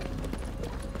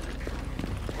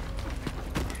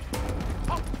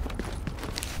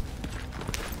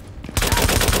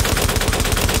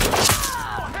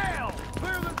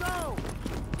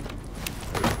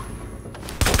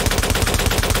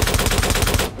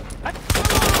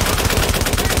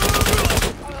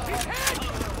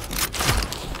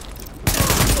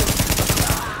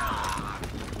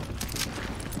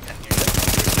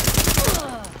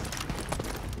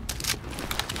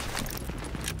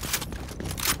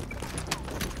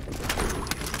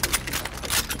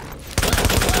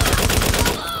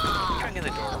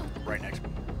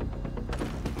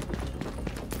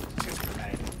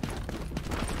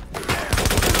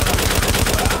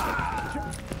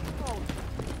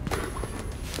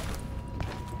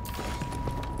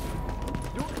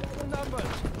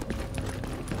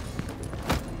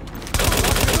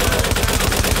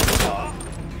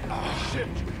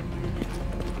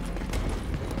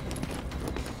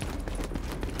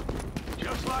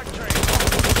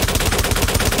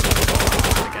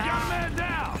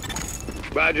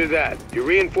 Roger that. Your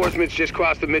reinforcements just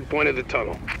crossed the midpoint of the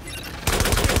tunnel.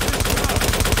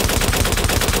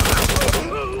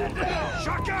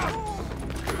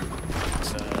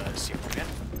 Let's see if we can.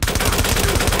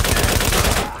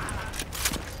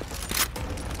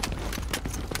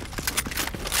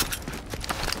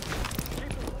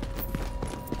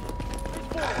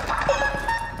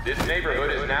 This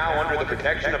neighborhood is now under the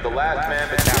protection of the Last Man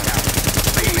Battalion.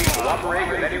 Please cooperate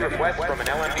with any requests from an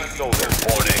LMB soldier.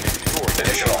 Warning.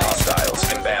 Additional hostiles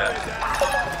inbound.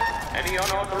 Any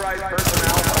unauthorized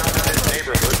personnel found in this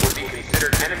neighborhood will be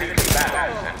considered enemy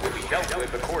combatants and will be dealt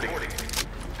with accordingly.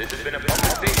 This has been a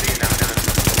public safety announcement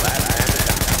from the Last Man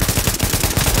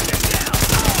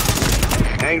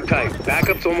Battalion. Hang tight.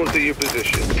 Backup's almost at your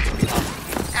position.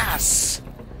 Ass!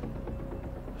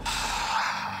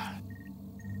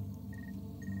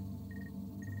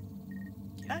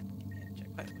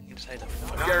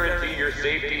 Guarantee your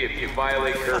safety if you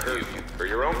violate curfew. For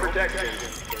your own protection.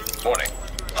 Warning.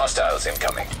 Hostiles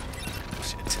incoming.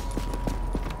 Shit.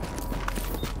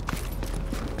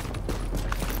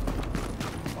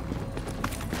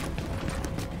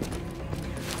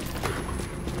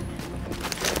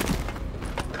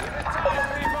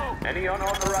 Any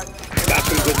unauthorized... Got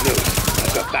some good news.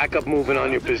 I've got backup moving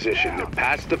on your position. They're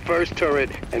past the first turret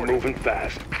and moving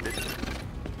fast.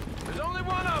 There's only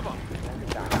one of them.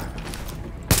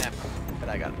 Yeah, but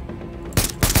I got it.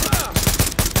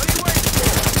 What are you waiting for?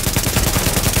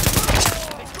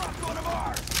 They dropped one of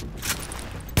ours.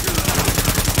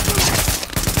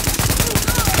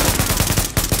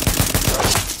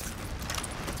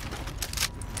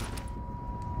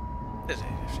 This is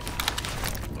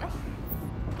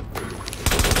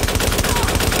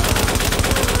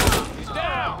He's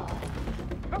down.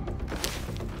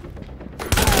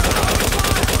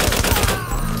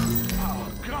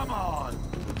 Oh, come on.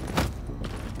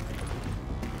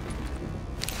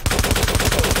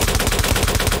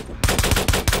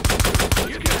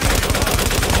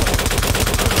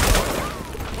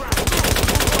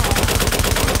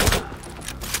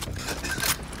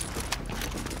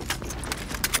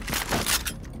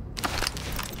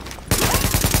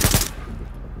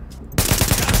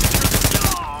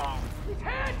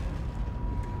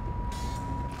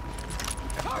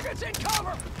 Target's in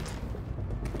cover!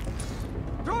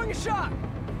 Throwing a shot!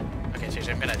 okay,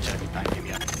 so I'm gonna check back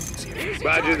maybe up. See if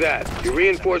Roger that. Your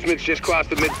reinforcements just crossed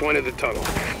the midpoint of the tunnel.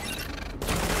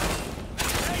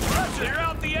 Clear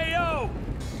out the AO!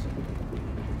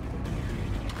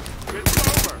 It's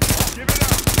over. Give it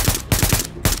up.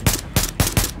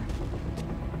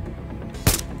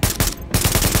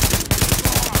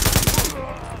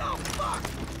 Oh, fuck!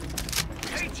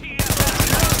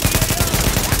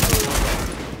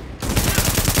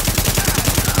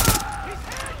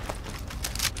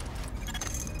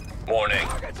 Warning.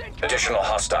 Additional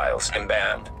hostiles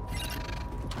inbound.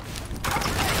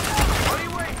 What are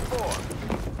you waiting for?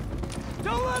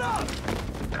 Don't let up!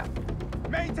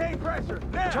 pressure.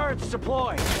 Now. Turrets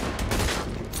deployed.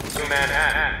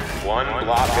 Manhattan, one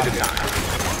block at a time.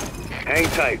 Hang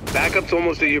tight. Backup's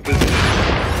almost at your position.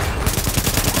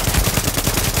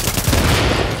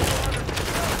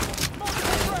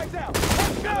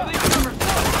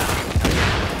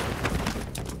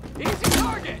 Easy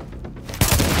target.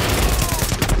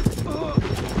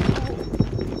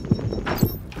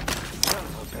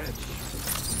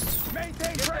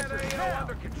 Maintain pressure now.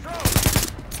 Under control.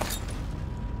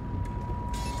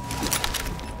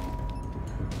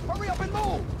 Hurry up and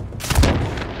move.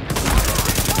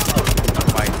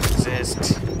 Fight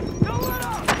resist.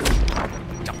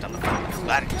 Jumped on the fucking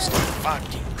ladder, you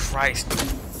fucking Christ.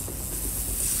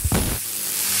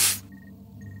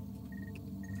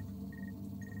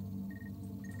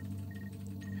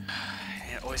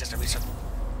 And it always has to be some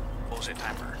bullshit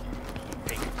timer.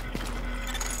 Hey.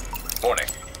 Warning.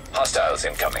 Hostiles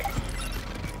incoming.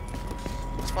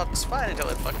 It's fine until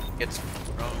it fucking gets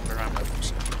thrown around my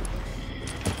boots.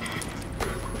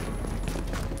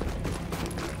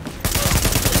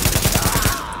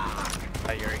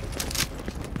 Hi, Yuri.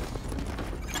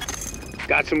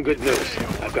 Got some good news.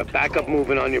 I've got backup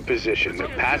moving on your position. They're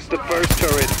past the first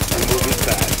turret and moving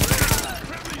fast.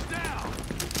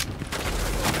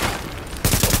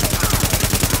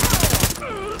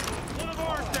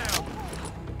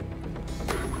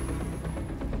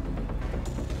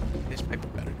 This might be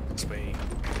better this way.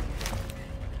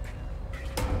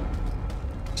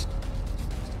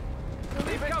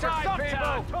 Leave it tight,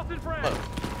 people. Look.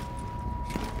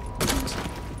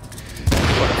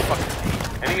 What the fuck?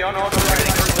 Any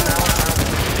unauthorized personnel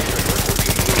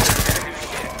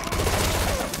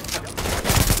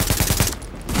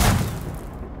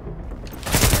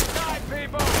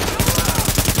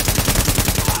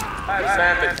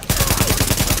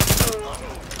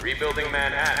rebuilding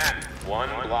Manhattan, one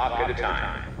block at a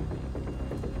time.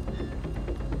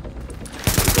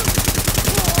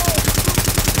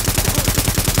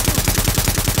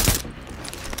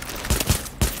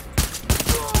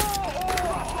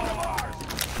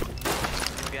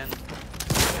 Again.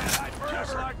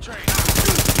 Just like train.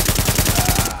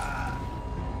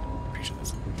 Appreciate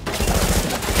this.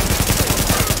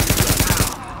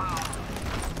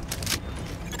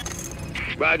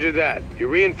 Roger that. Your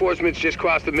reinforcements just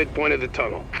crossed the midpoint of the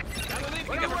tunnel.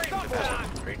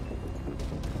 Great.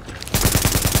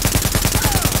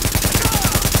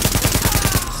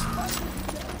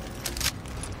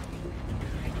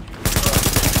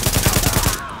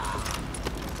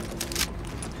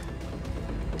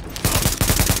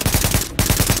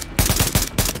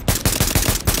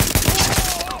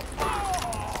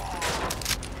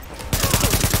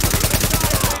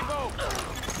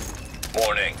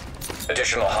 Warning.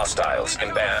 Additional hostiles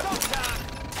inbound.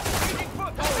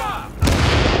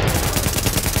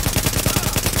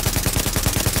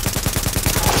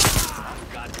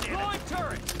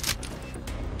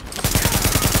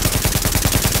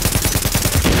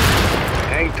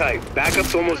 Hang tight.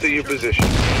 Backup's almost at your position.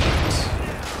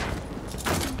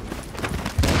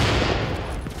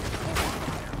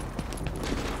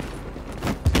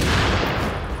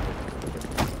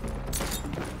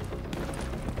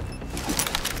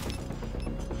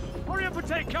 Hurry up and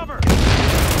take cover.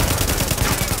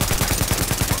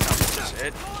 That's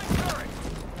it.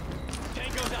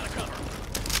 Tango's out of cover.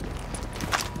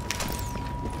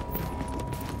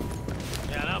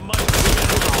 Yeah, not much.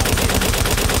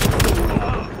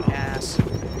 Yes.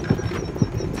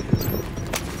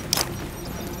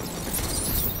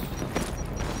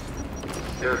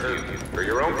 Curfew. For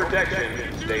your own protection,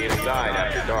 stay inside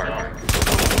after dark.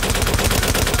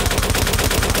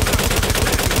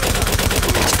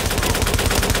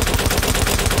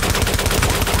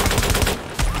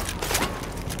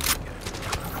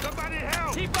 Somebody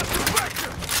help! Keep up the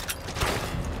pressure!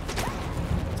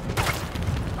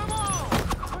 Come on!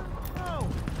 Oh.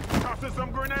 Tossing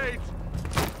some grenades!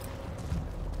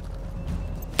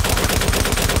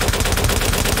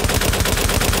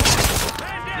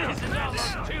 This is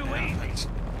almost too easy!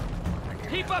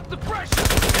 Keep up the pressure!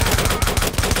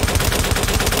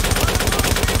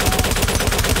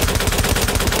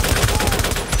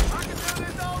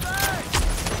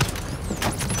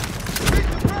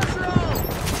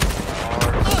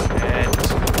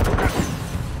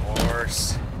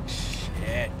 Horse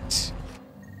shit.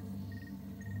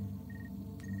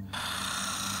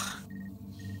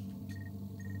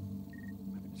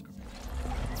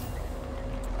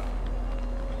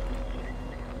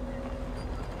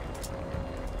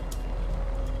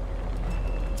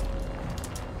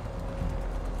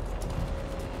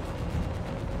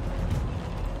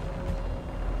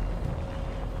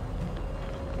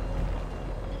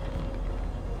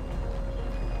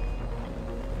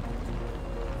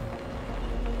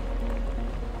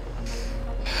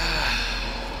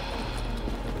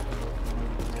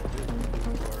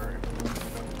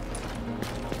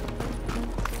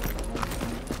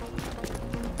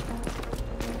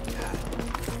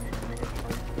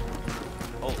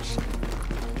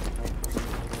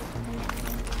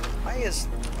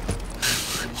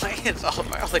 Why is all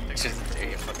my other pictures there?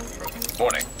 You fucking broken.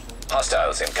 Warning.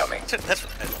 Hostiles incoming. That's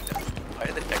what I don't know. Why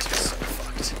are the textures so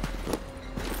fucked?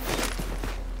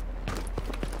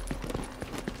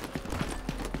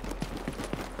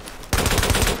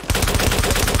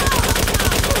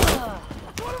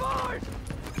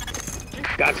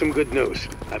 Got some good news.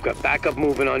 I've got backup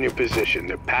moving on your position.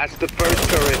 They're past the first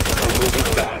turret and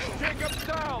moving fast. Jacob's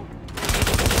down!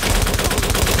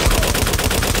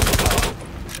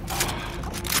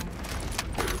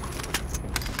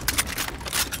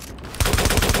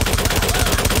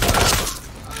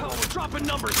 Oh, we're dropping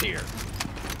numbers here.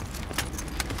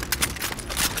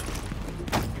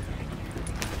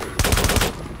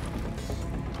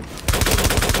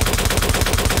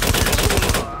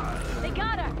 They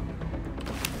got her.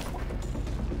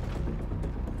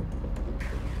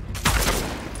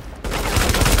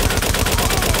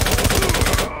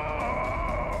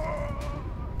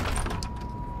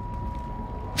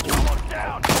 Almost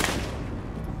down.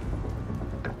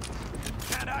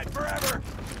 Can't hide forever.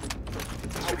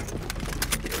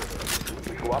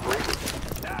 Cooperation.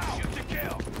 Now, shoot to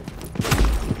kill.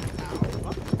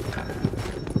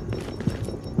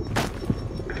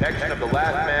 Protection of the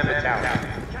last man battalion.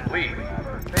 Please,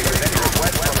 take any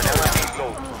request from an LMB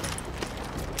soldier.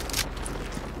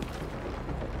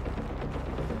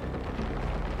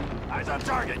 Eyes on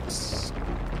target.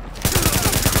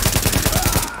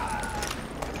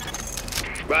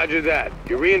 Roger that.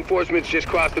 Your reinforcements just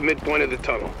crossed the midpoint of the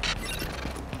tunnel.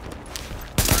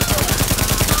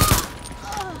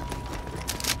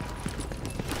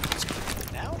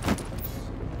 Now?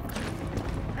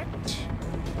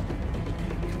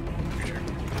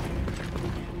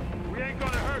 We ain't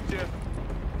gonna hurt you.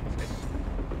 This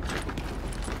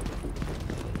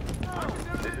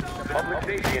is a public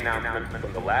safety announcement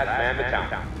from the last man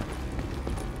battalion.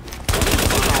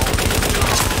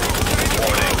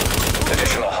 Warning.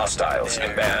 Additional hostiles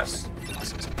inbound.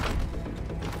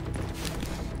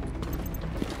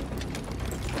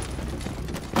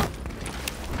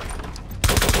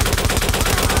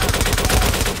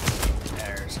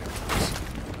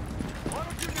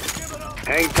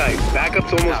 Hang tight.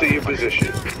 Backup's almost at your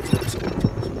position.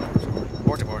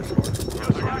 Board. Yeah.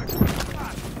 Nine.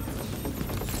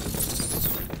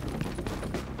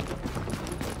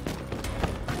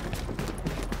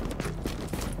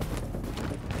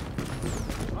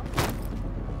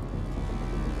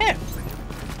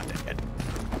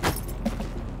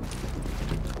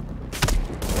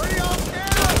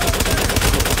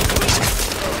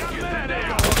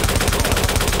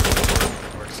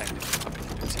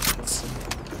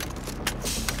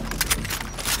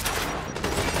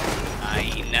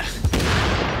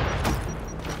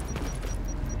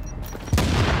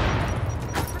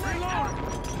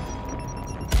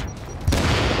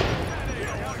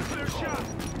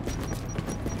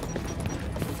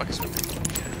 Fuck is with me?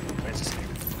 Where's this thing?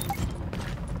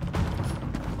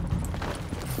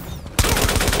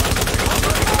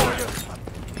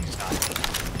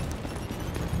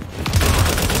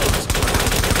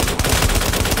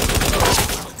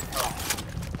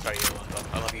 Sorry,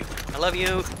 I love you. I love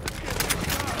you.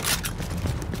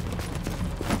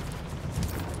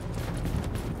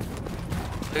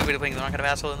 Who would be playing the wrong kind of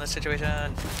asshole in this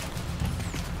situation?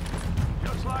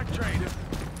 Just like training.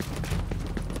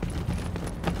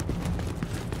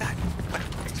 God, what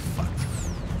is fucked?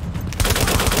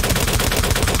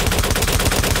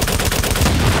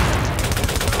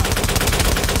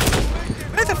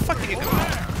 Where the fuck did you come from?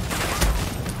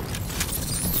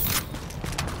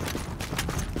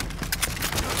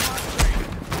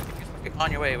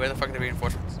 On your way, where the fuck are the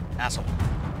reinforcements? Asshole.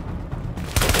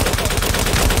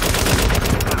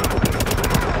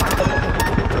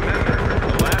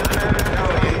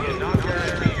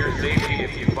 Safety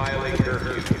if you violate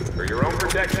curfew. For your own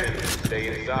protection,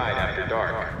 stay inside after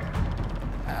dark.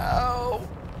 Ow.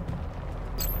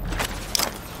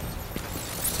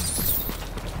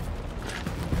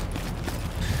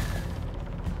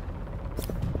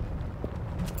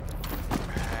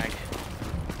 Drag.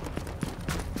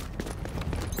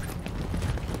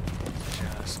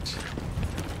 Just.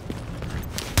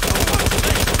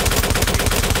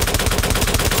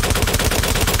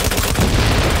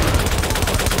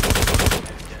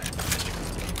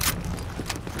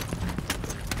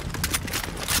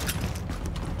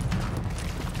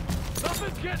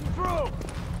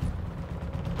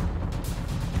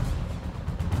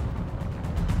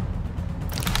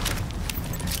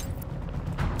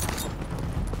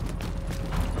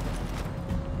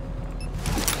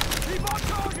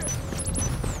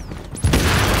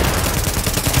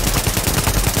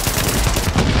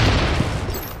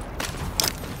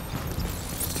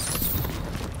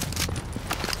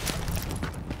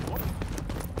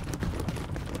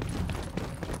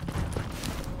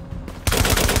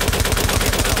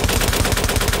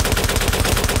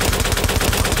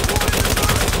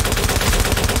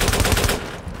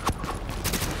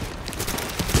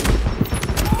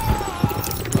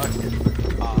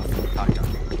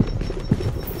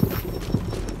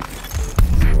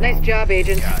 Nice job,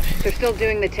 Agent. They're still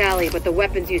doing the tally, but the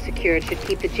weapons you secured should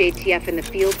keep the JTF in the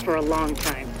field for a long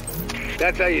time.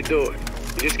 That's how you do it.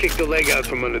 You just kick the leg out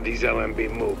from under these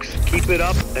LMB mooks. Keep it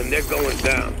up, and they're going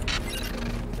down.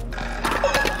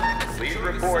 Please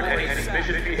report any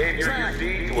suspicious behavior you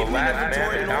see to a last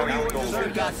man county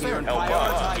soldier. Help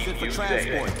us keep you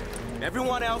safe.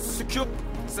 Everyone else secure.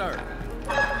 Sir.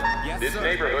 Yes, This sir.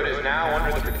 neighborhood is now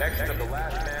under the protection of the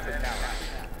last man battalion.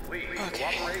 Please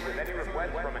cooperate with any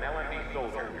request from an LMB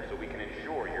soldier so we can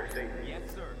ensure your safety.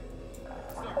 Yes, sir.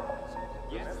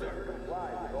 Yes, sir.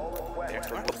 There,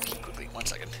 quickly, 1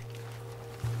 second.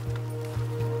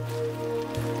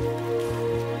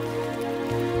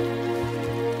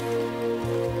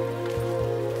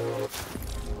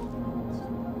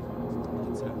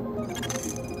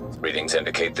 Readings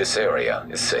indicate this area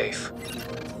is safe.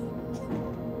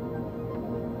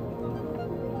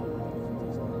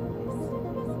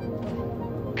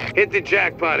 Hit the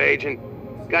jackpot, Agent.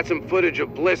 Got some footage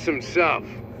of Bliss himself.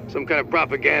 Some kind of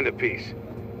propaganda piece.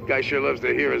 Guy sure loves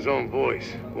to hear his own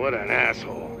voice. What an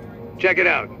asshole. Check it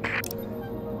out.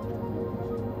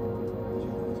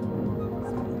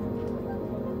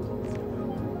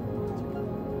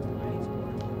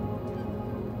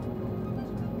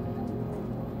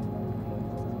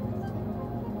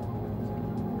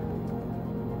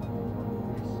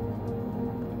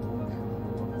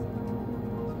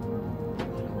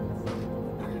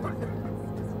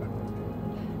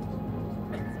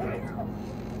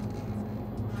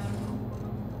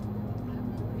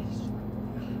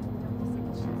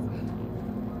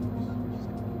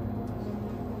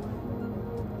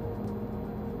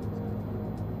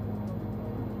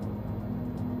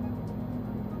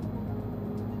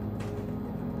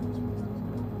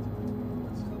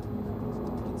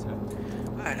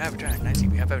 Alright, evidence. I see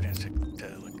we have evidence to look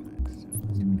at.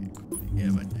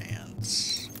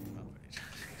 Evidence.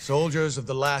 Soldiers of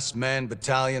the Last Man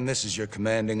Battalion, this is your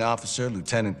commanding officer,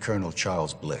 Lieutenant Colonel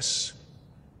Charles Bliss.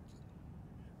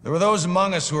 There were those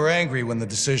among us who were angry when the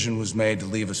decision was made to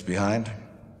leave us behind.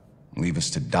 Leave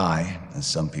us to die, as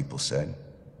some people said.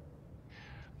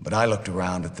 But I looked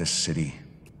around at this city,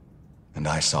 and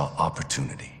I saw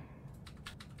opportunity.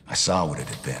 I saw what it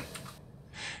had been.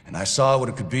 And I saw what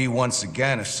it could be once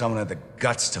again if someone had the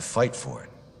guts to fight for it.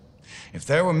 If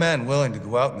there were men willing to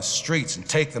go out in the streets and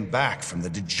take them back from the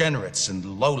degenerates and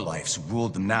lowlifes who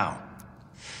ruled them now.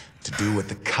 To do what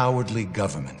the cowardly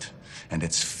government and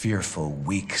its fearful,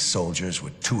 weak soldiers were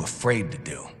too afraid to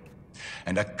do.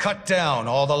 And to cut down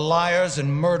all the liars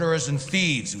and murderers and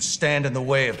thieves who stand in the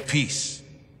way of peace.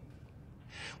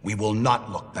 We will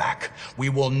not look back. We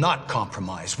will not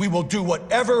compromise. We will do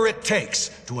whatever it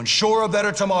takes to ensure a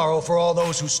better tomorrow for all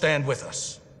those who stand with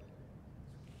us.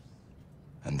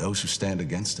 And those who stand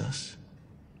against us,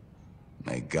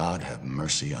 may God have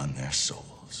mercy on their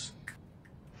souls.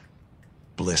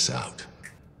 Bliss out.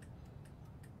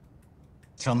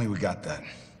 Tell me we got that.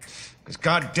 Because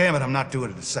God damn it, I'm not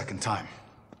doing it a second time.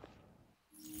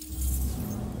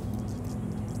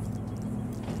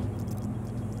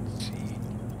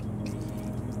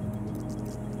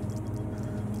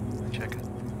 Check it.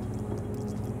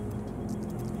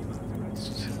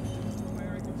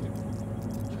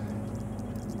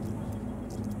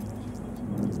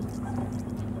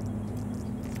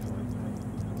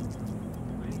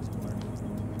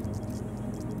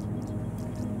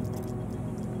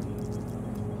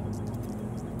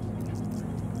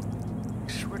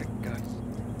 I swear to God.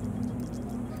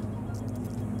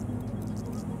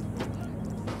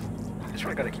 I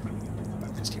swear to God I keep it.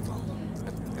 Steve Long.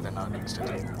 But they're not against it.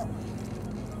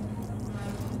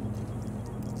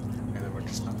 Maybe we're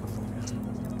just not before.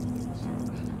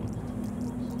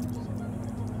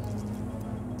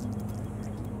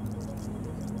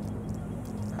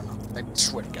 I don't know. I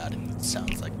swear to God it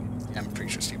sounds like I'm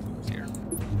pretty sure Steve Long is here.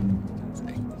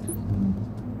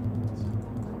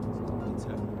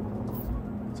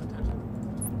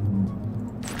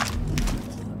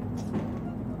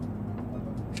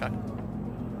 Shot.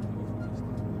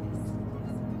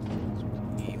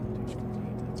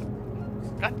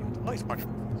 God, oh, he's marked.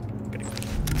 Good.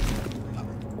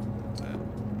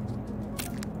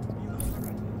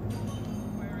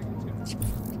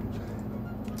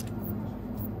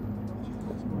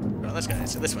 Well, this guy.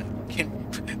 So this one.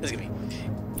 This is gonna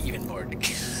be even more. It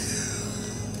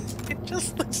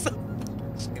just looks so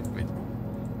stupid.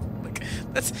 Like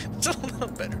that's a little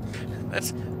better.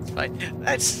 That's fine.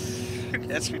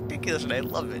 That's ridiculous, and I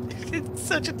love it. It's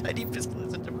such a tiny pistol.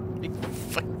 It's such a big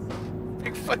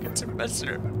fucking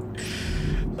suppressor.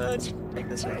 Let's take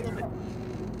this. I love it.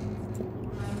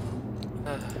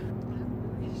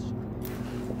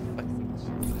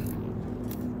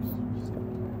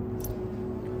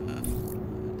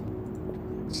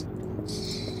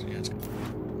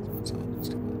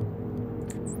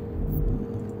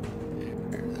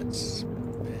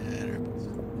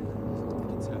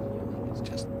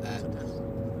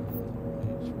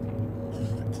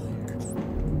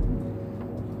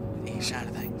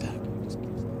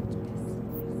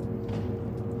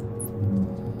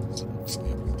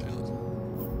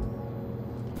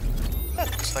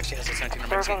 Looks like she has a 17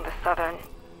 Observing the southern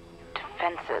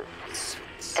defenses.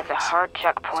 It's a hard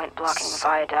checkpoint blocking the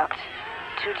viaduct.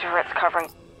 2 turrets covering.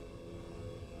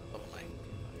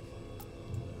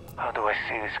 How do I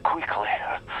say this quickly?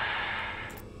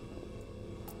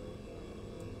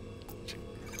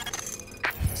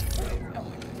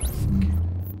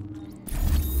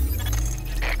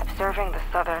 Observing the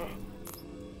southern.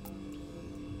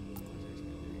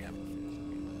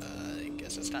 I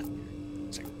guess it's not.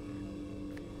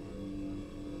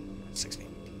 16.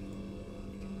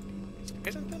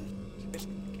 Isn't that?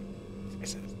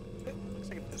 Looks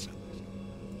like it does.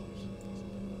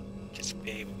 Just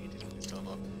babe, we did it still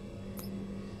up.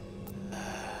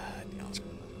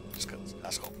 Just go.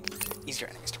 That's cool. Easier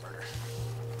enemies to murder.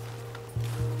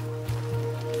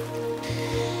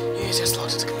 You just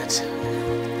lost to commit.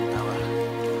 Now,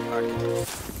 already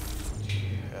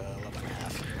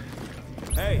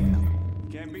 11.5. Hey,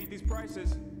 can't beat these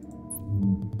prices.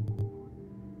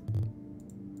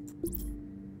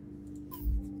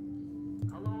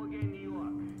 Hello again, New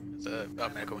York.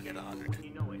 I'm gonna go and get 100.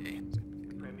 You know it.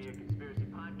 Premier conspiracy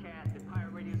podcast and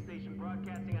pirate radio station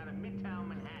broadcasting out of Midtown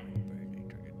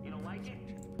Manhattan. You don't like it?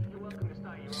 You're welcome to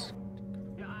start your own.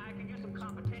 Yeah, I could use some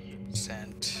competition.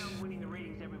 Sent. I'm winning the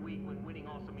ratings every week when winning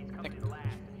also means coming in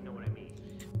last, if you know what I mean.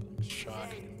 Shot.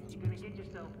 Hey, you're gonna get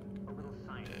yourself a little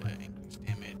science. Increased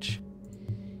damage.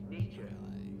 Nature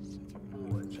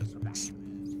affords a vacuum.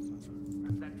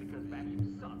 That's because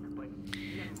vacuums suck, but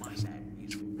never mind that.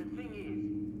 The thing is,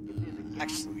 if there's a gap,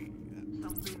 something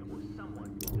or someone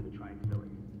is gonna try and fill it.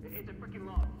 It's a freaking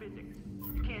law of physics.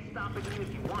 You can't stop it even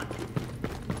if you want to.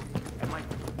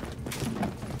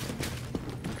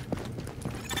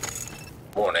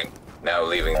 Warning. Now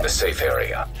leaving the safe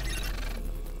area.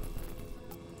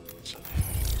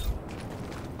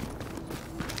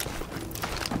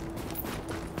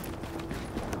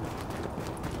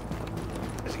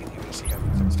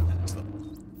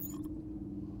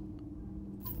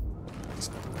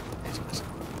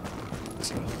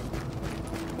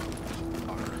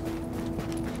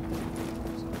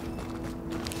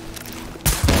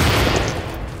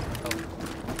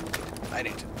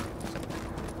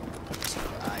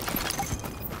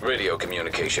 Radio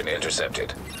communication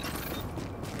intercepted.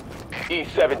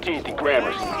 East 17th and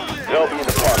Gramercy. They'll be in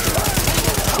the parking lot.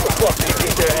 How the fuck did they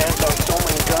get their hands on so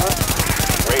many guns?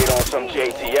 Raid on some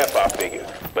JTF, I figure.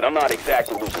 But I'm not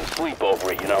exactly losing sleep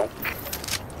over it, you know?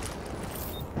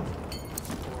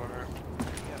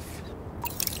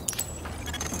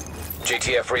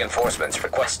 JTF reinforcements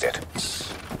requested.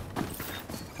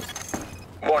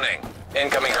 Warning.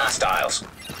 Incoming hostiles.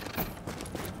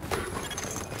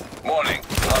 Warning.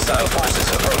 Hostile forces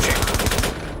approaching.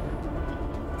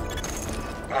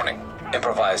 Warning.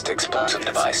 Improvised explosive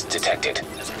device detected.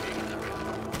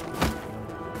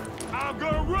 I'm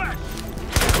gonna rush!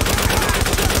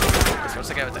 What's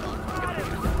the guy with the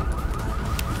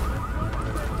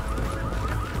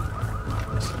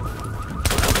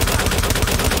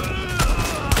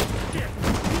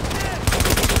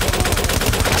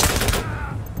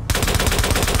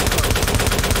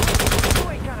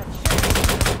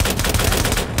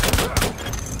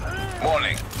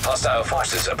Warning. Hostile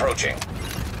forces approaching.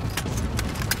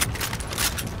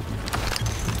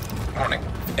 Warning.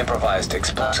 Improvised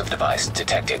explosive device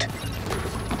detected.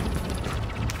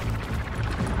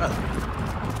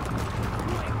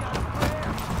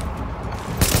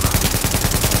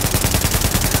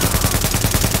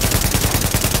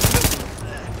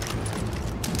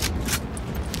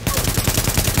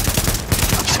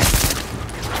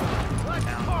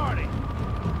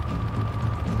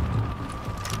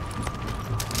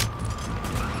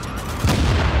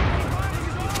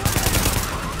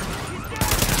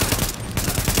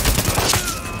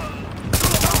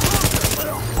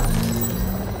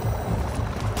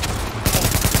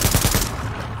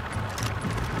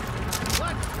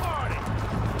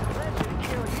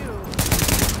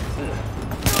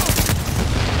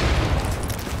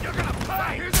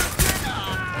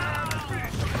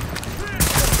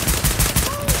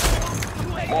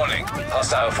 Warning.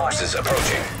 Hostile forces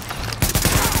approaching.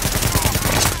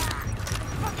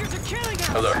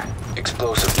 Alert.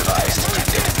 Explosive device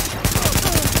detected.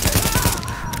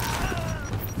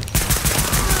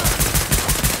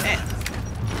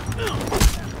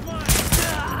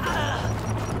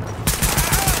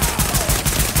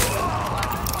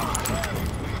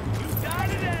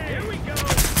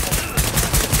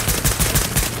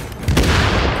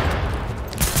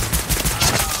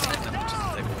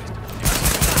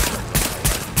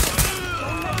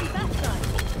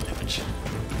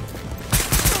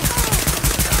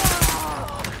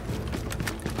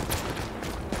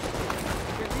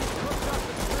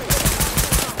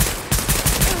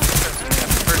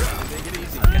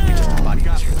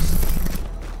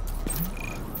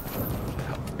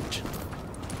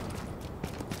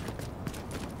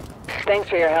 Thanks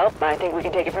for your help. I think we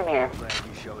can take it from here. Glad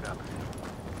you showed up.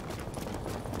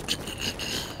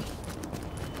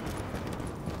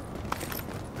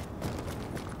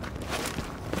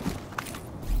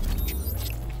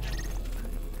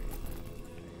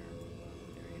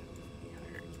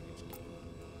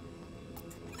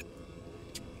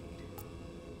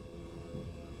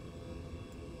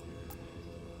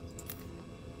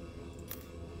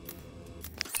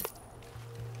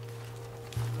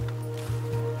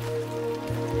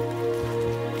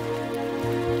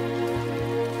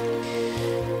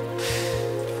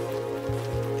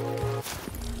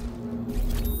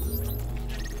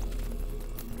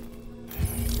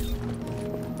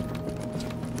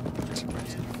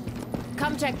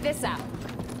 Come check this out.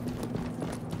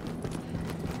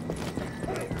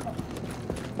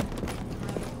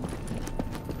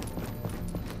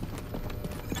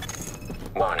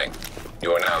 Warning.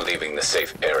 You are now leaving the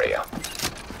safe area.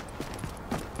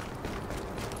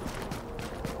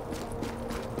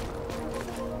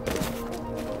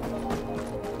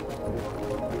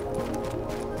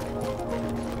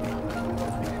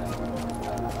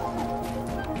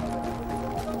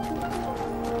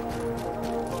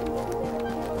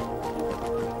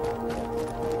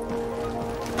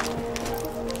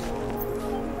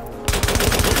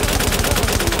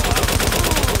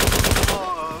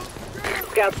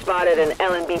 Scouts spotted an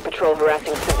L&B patrol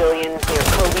harassing civilians near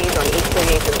Kobe's on East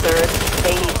 38th and 3rd.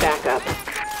 They need backup.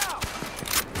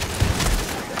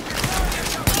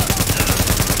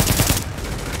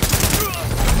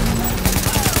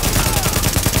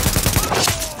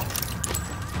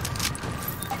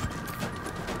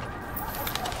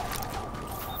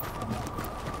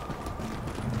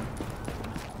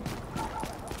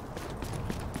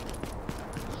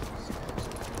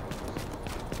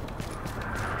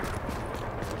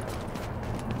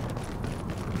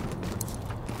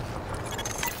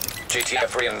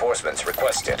 GTF reinforcements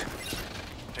requested.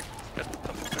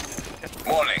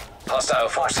 Warning. Hostile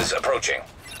forces approaching.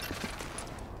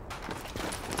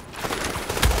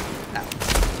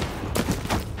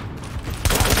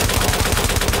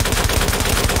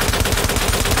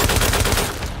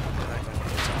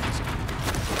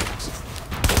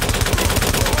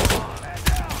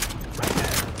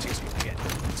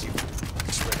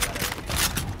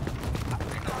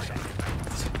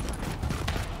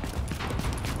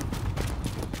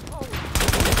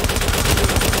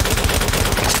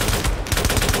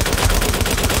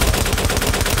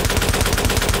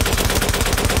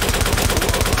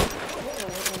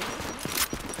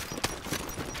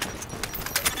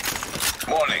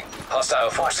 Warning. Hostile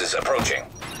forces approaching.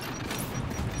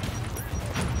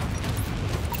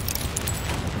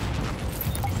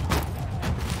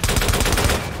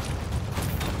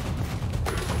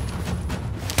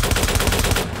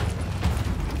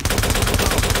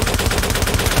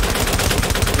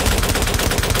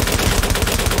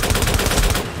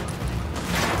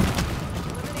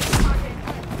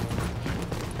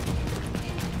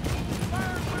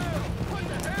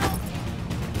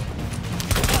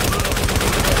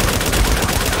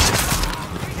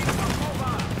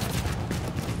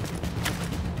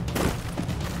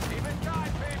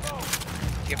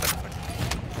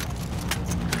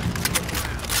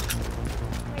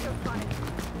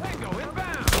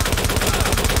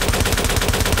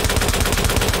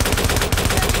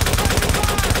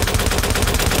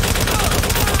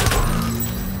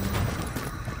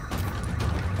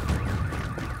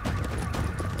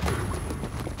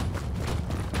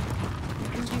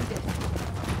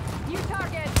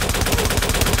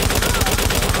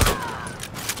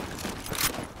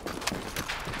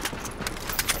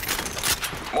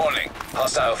 Warning.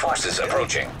 Hostile forces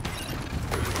approaching.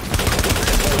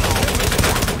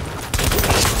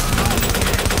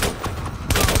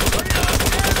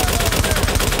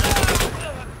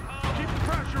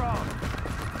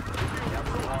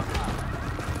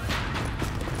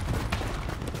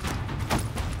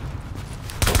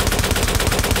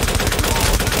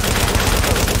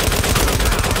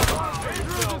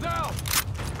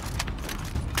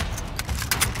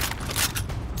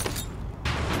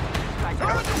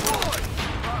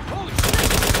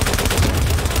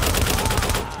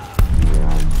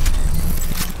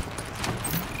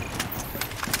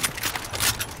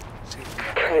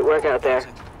 Great work out there.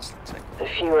 The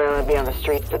fewer L&B on the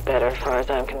streets, the better, as far as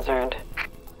I'm concerned.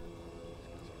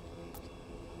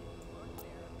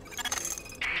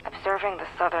 Observing the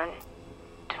southern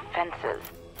defenses.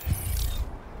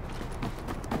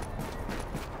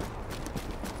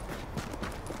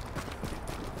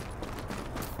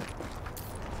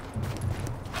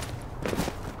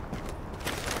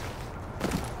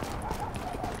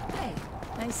 Hey,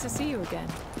 nice to see you again.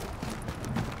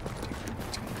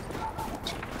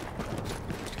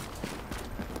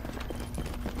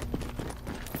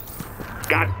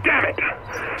 God damn it!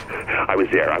 I was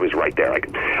there. I was right there. I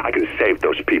could have saved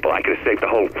those people. I could have saved the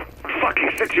whole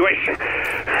fucking situation.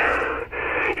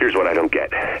 Here's what I don't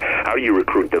get. How do you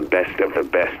recruit the best of the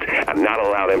best and not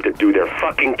allow them to do their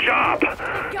fucking job?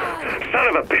 Son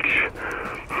of a bitch!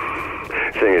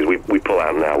 Thing is, we pull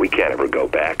out now. We can't ever go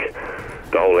back.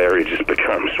 The whole area just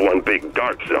becomes one big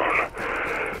dark zone.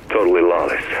 Totally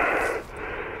lawless.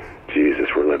 Jesus,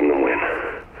 we're letting them win.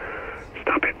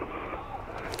 Stop it.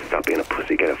 Stop being a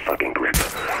pussy. Get a fucking grip.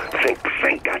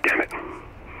 Think, goddammit.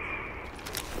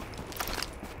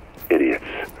 Idiots.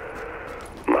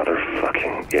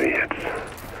 Motherfucking idiots.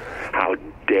 How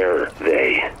dare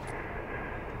they?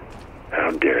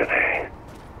 How dare they?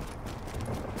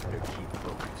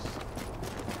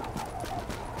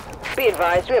 Be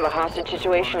advised, we have a hostage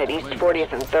situation at East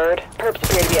 40th and 3rd. Perps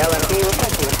appear to be LMB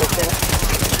requesting assistance.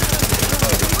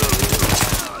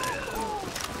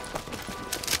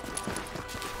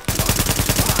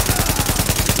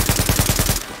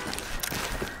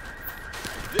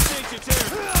 This ain't your turn.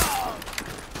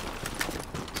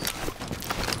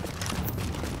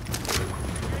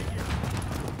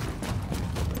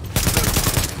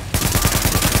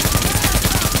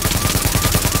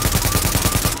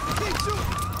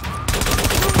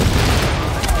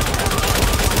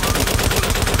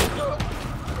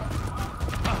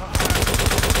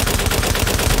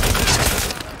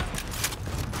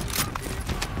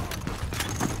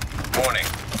 Warning.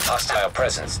 Hostile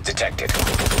presence detected.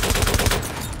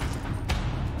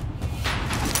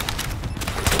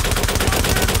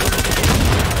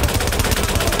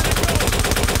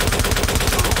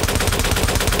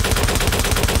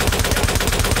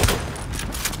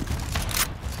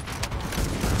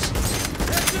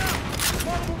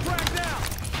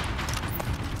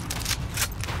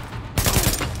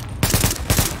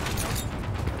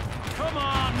 Come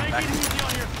on, make it easy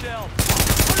on yourself.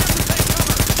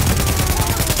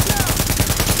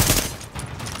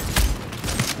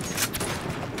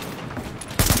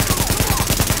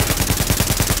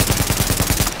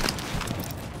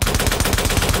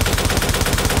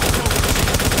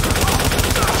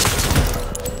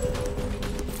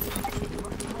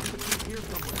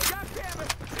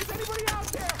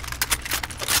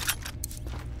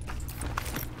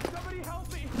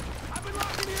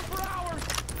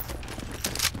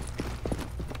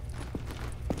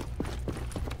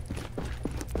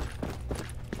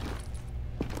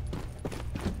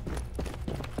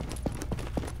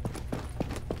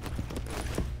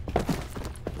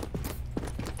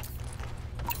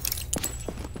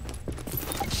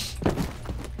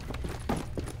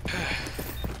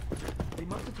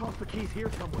 The key's here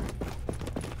somewhere.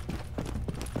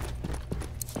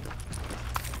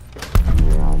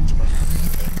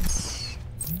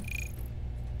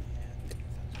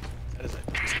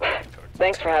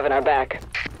 Thanks for having our back.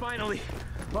 Finally.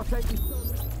 I'll take you.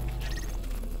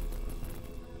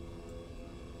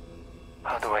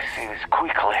 How do I see this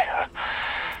quickly?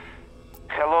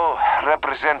 Hello,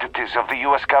 representatives of the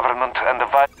U.S. government and the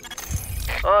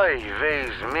Oy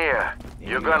vey's mir.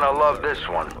 You're gonna love this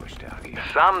one.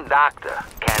 Some doctor,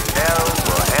 Candel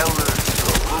or Elder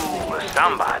Salou or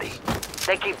somebody,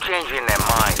 they keep changing their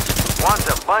minds. Wants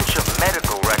a bunch of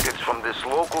medical records from this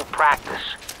local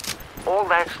practice. All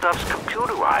that stuff's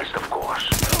computerized, of course.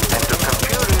 And the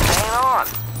computers ain't on.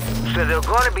 So they're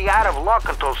gonna be out of luck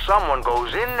until someone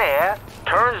goes in there,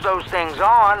 turns those things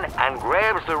on, and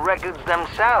grabs the records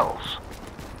themselves.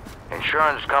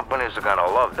 Insurance companies are gonna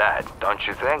love that, don't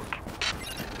you think?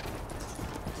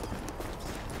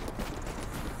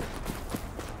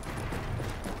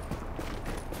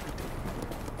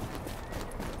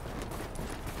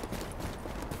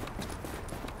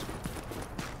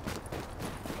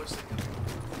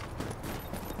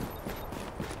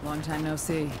 Long time no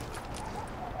see.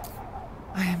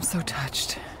 I am so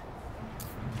touched.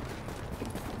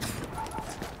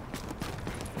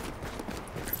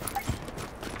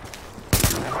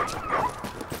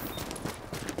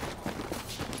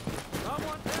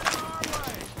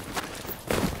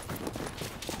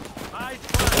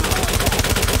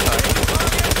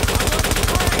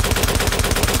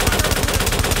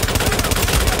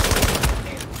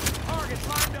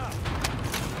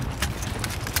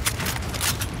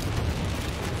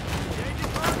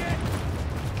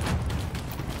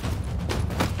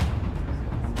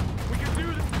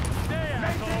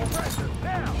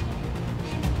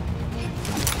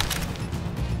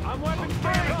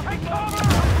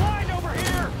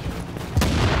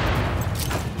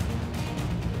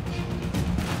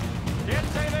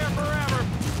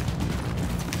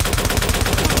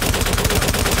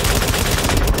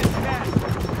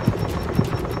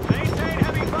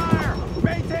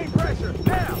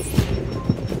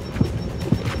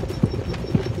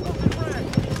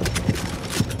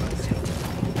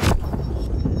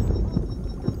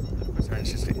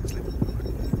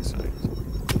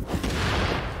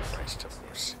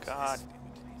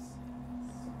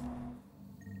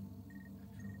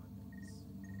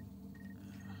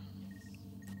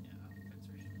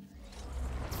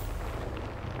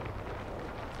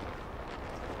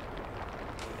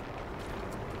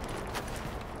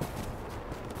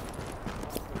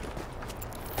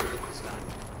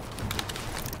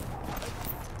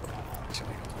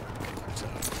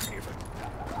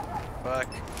 Fuck.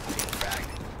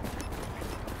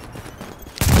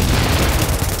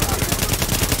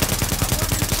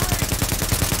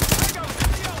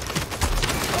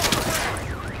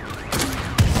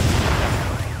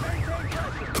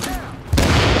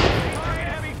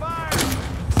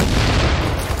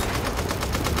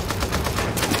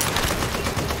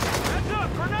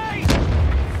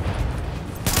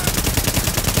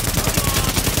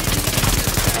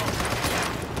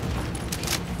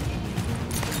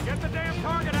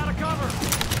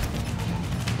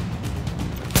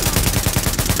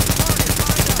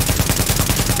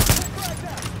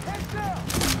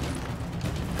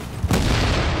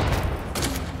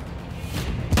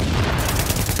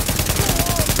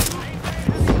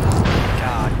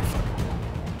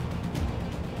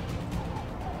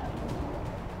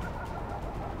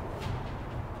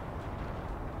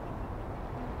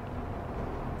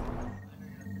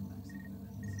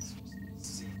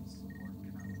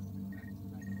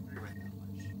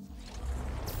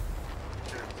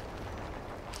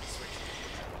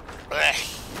 Back.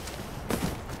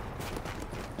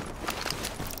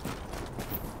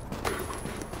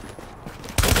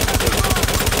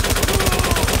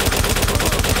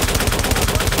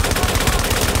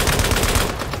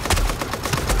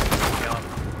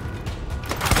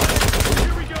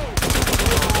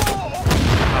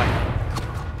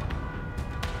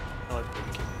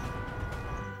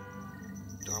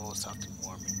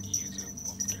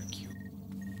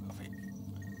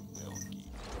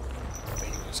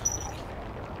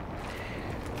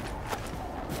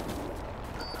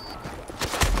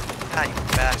 Ah, you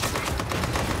bastard.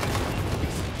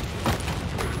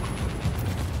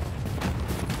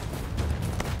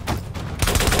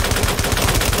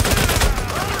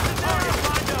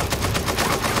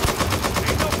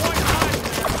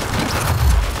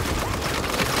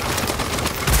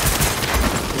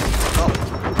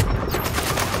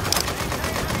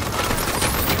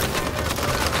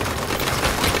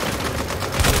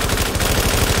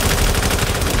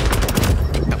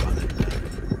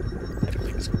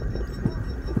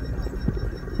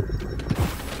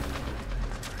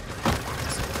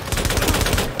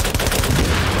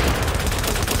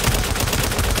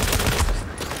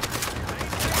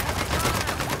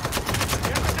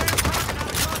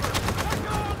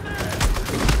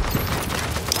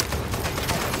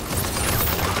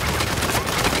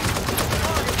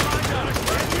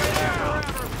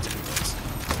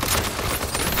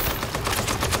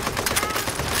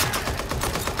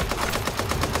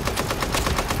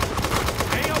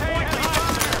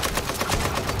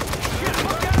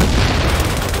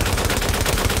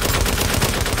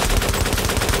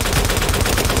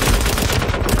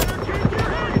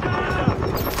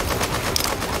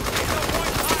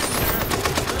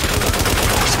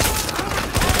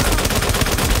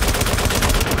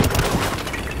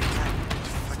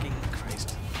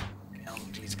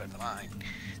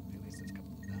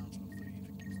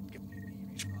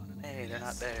 Hey, they're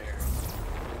not there.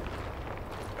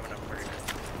 Coming up murder.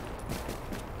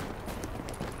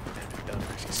 And done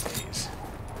where she stays.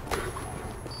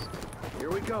 Here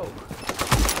we go.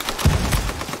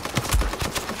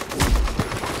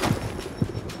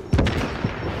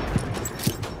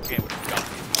 Okay, we've got it.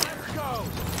 Let's go.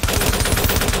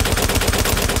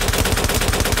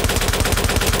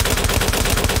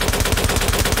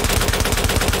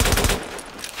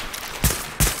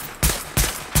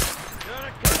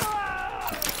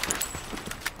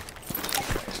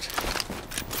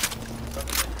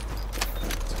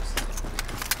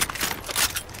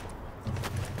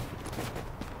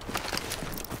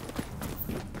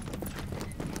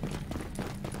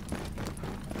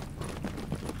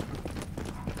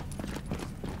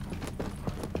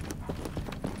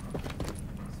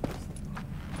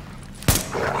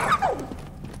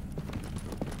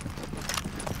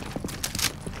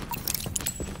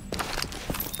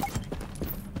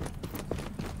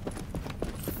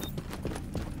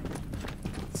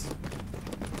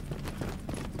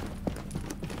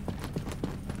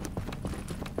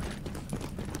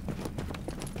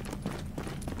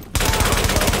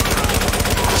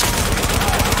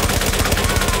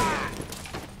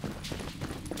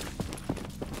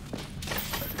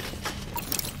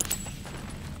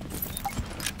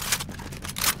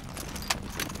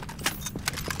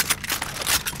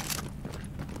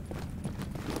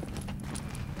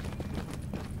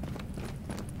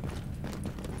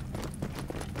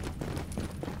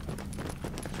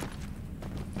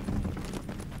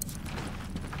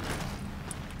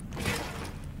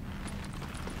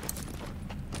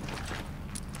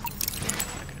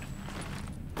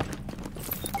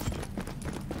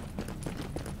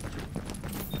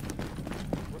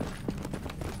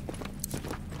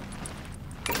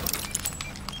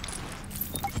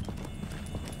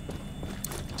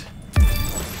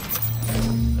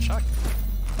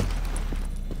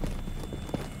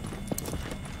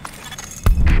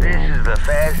 is the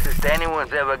fastest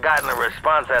anyone's ever gotten a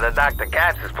response out of Dr.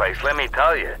 Katz's place, let me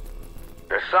tell you.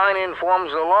 The sign-in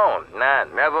forms alone. Nah,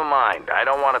 never mind. I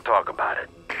don't want to talk about it.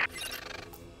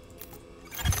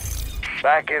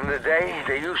 Back in the day,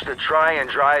 they used to try and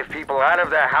drive people out of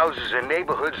their houses and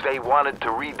neighborhoods they wanted to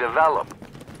redevelop.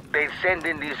 They'd send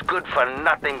in these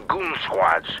good-for-nothing goon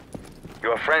squads.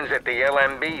 Your friends at the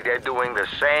LMB, they're doing the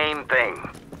same thing.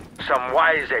 Some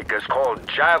wiseacres called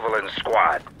Javelin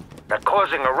Squad. They're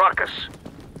causing a ruckus.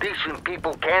 Decent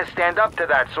people can't stand up to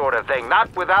that sort of thing,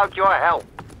 not without your help.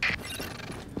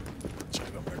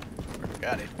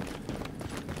 Got it.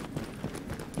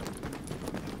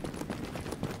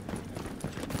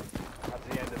 That's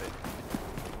the end of it.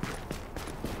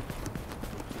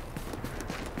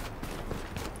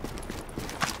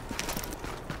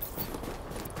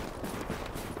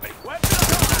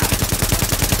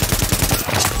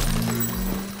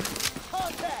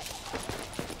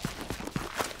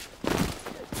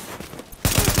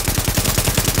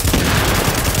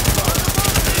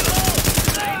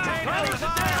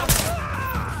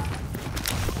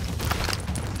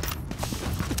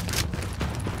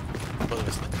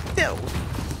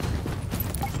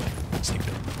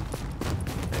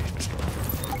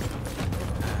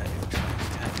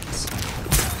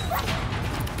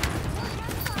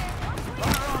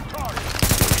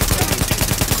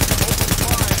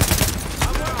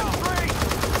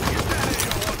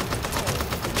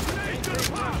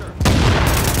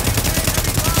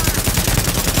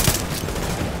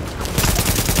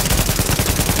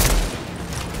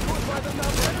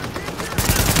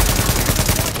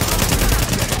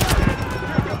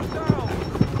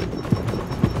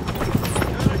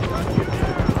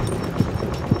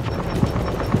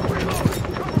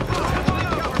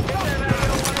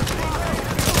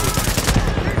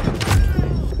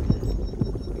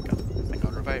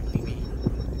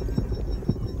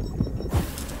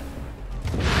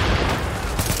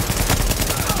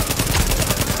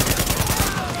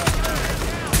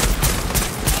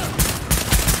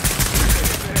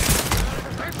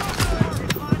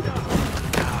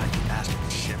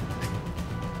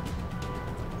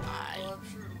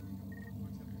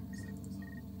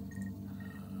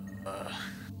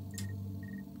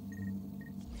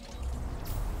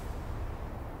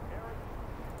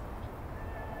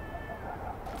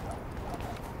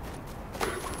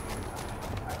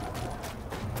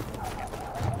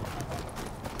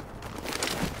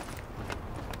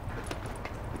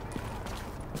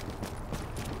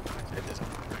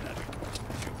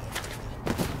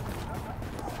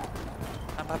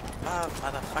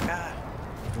 Motherfucker.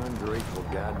 Ungrateful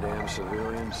goddamn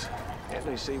civilians. Can't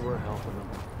they see we're helping them?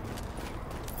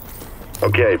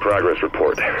 Okay, progress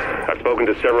report. I've spoken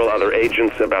to several other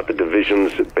agents about the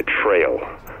Division's betrayal.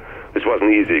 This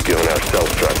wasn't easy given our cell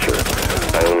structure.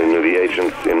 I only knew the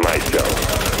agents in my cell.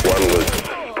 One was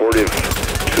supportive,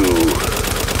 two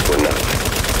were not.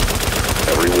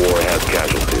 Every war has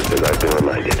casualties, as I've been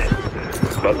reminded.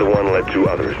 But the one led to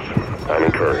others. I'm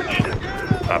encouraged.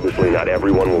 Obviously not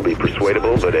everyone will be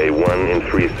persuadable, but a 1 in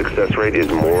 3 success rate is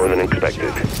more than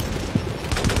expected.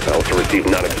 I also received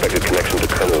an unexpected connection to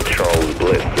Colonel Charles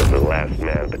Bliss of the Last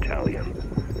Man Battalion.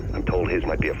 I'm told his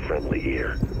might be a friendly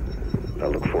ear. I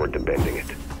look forward to bending it.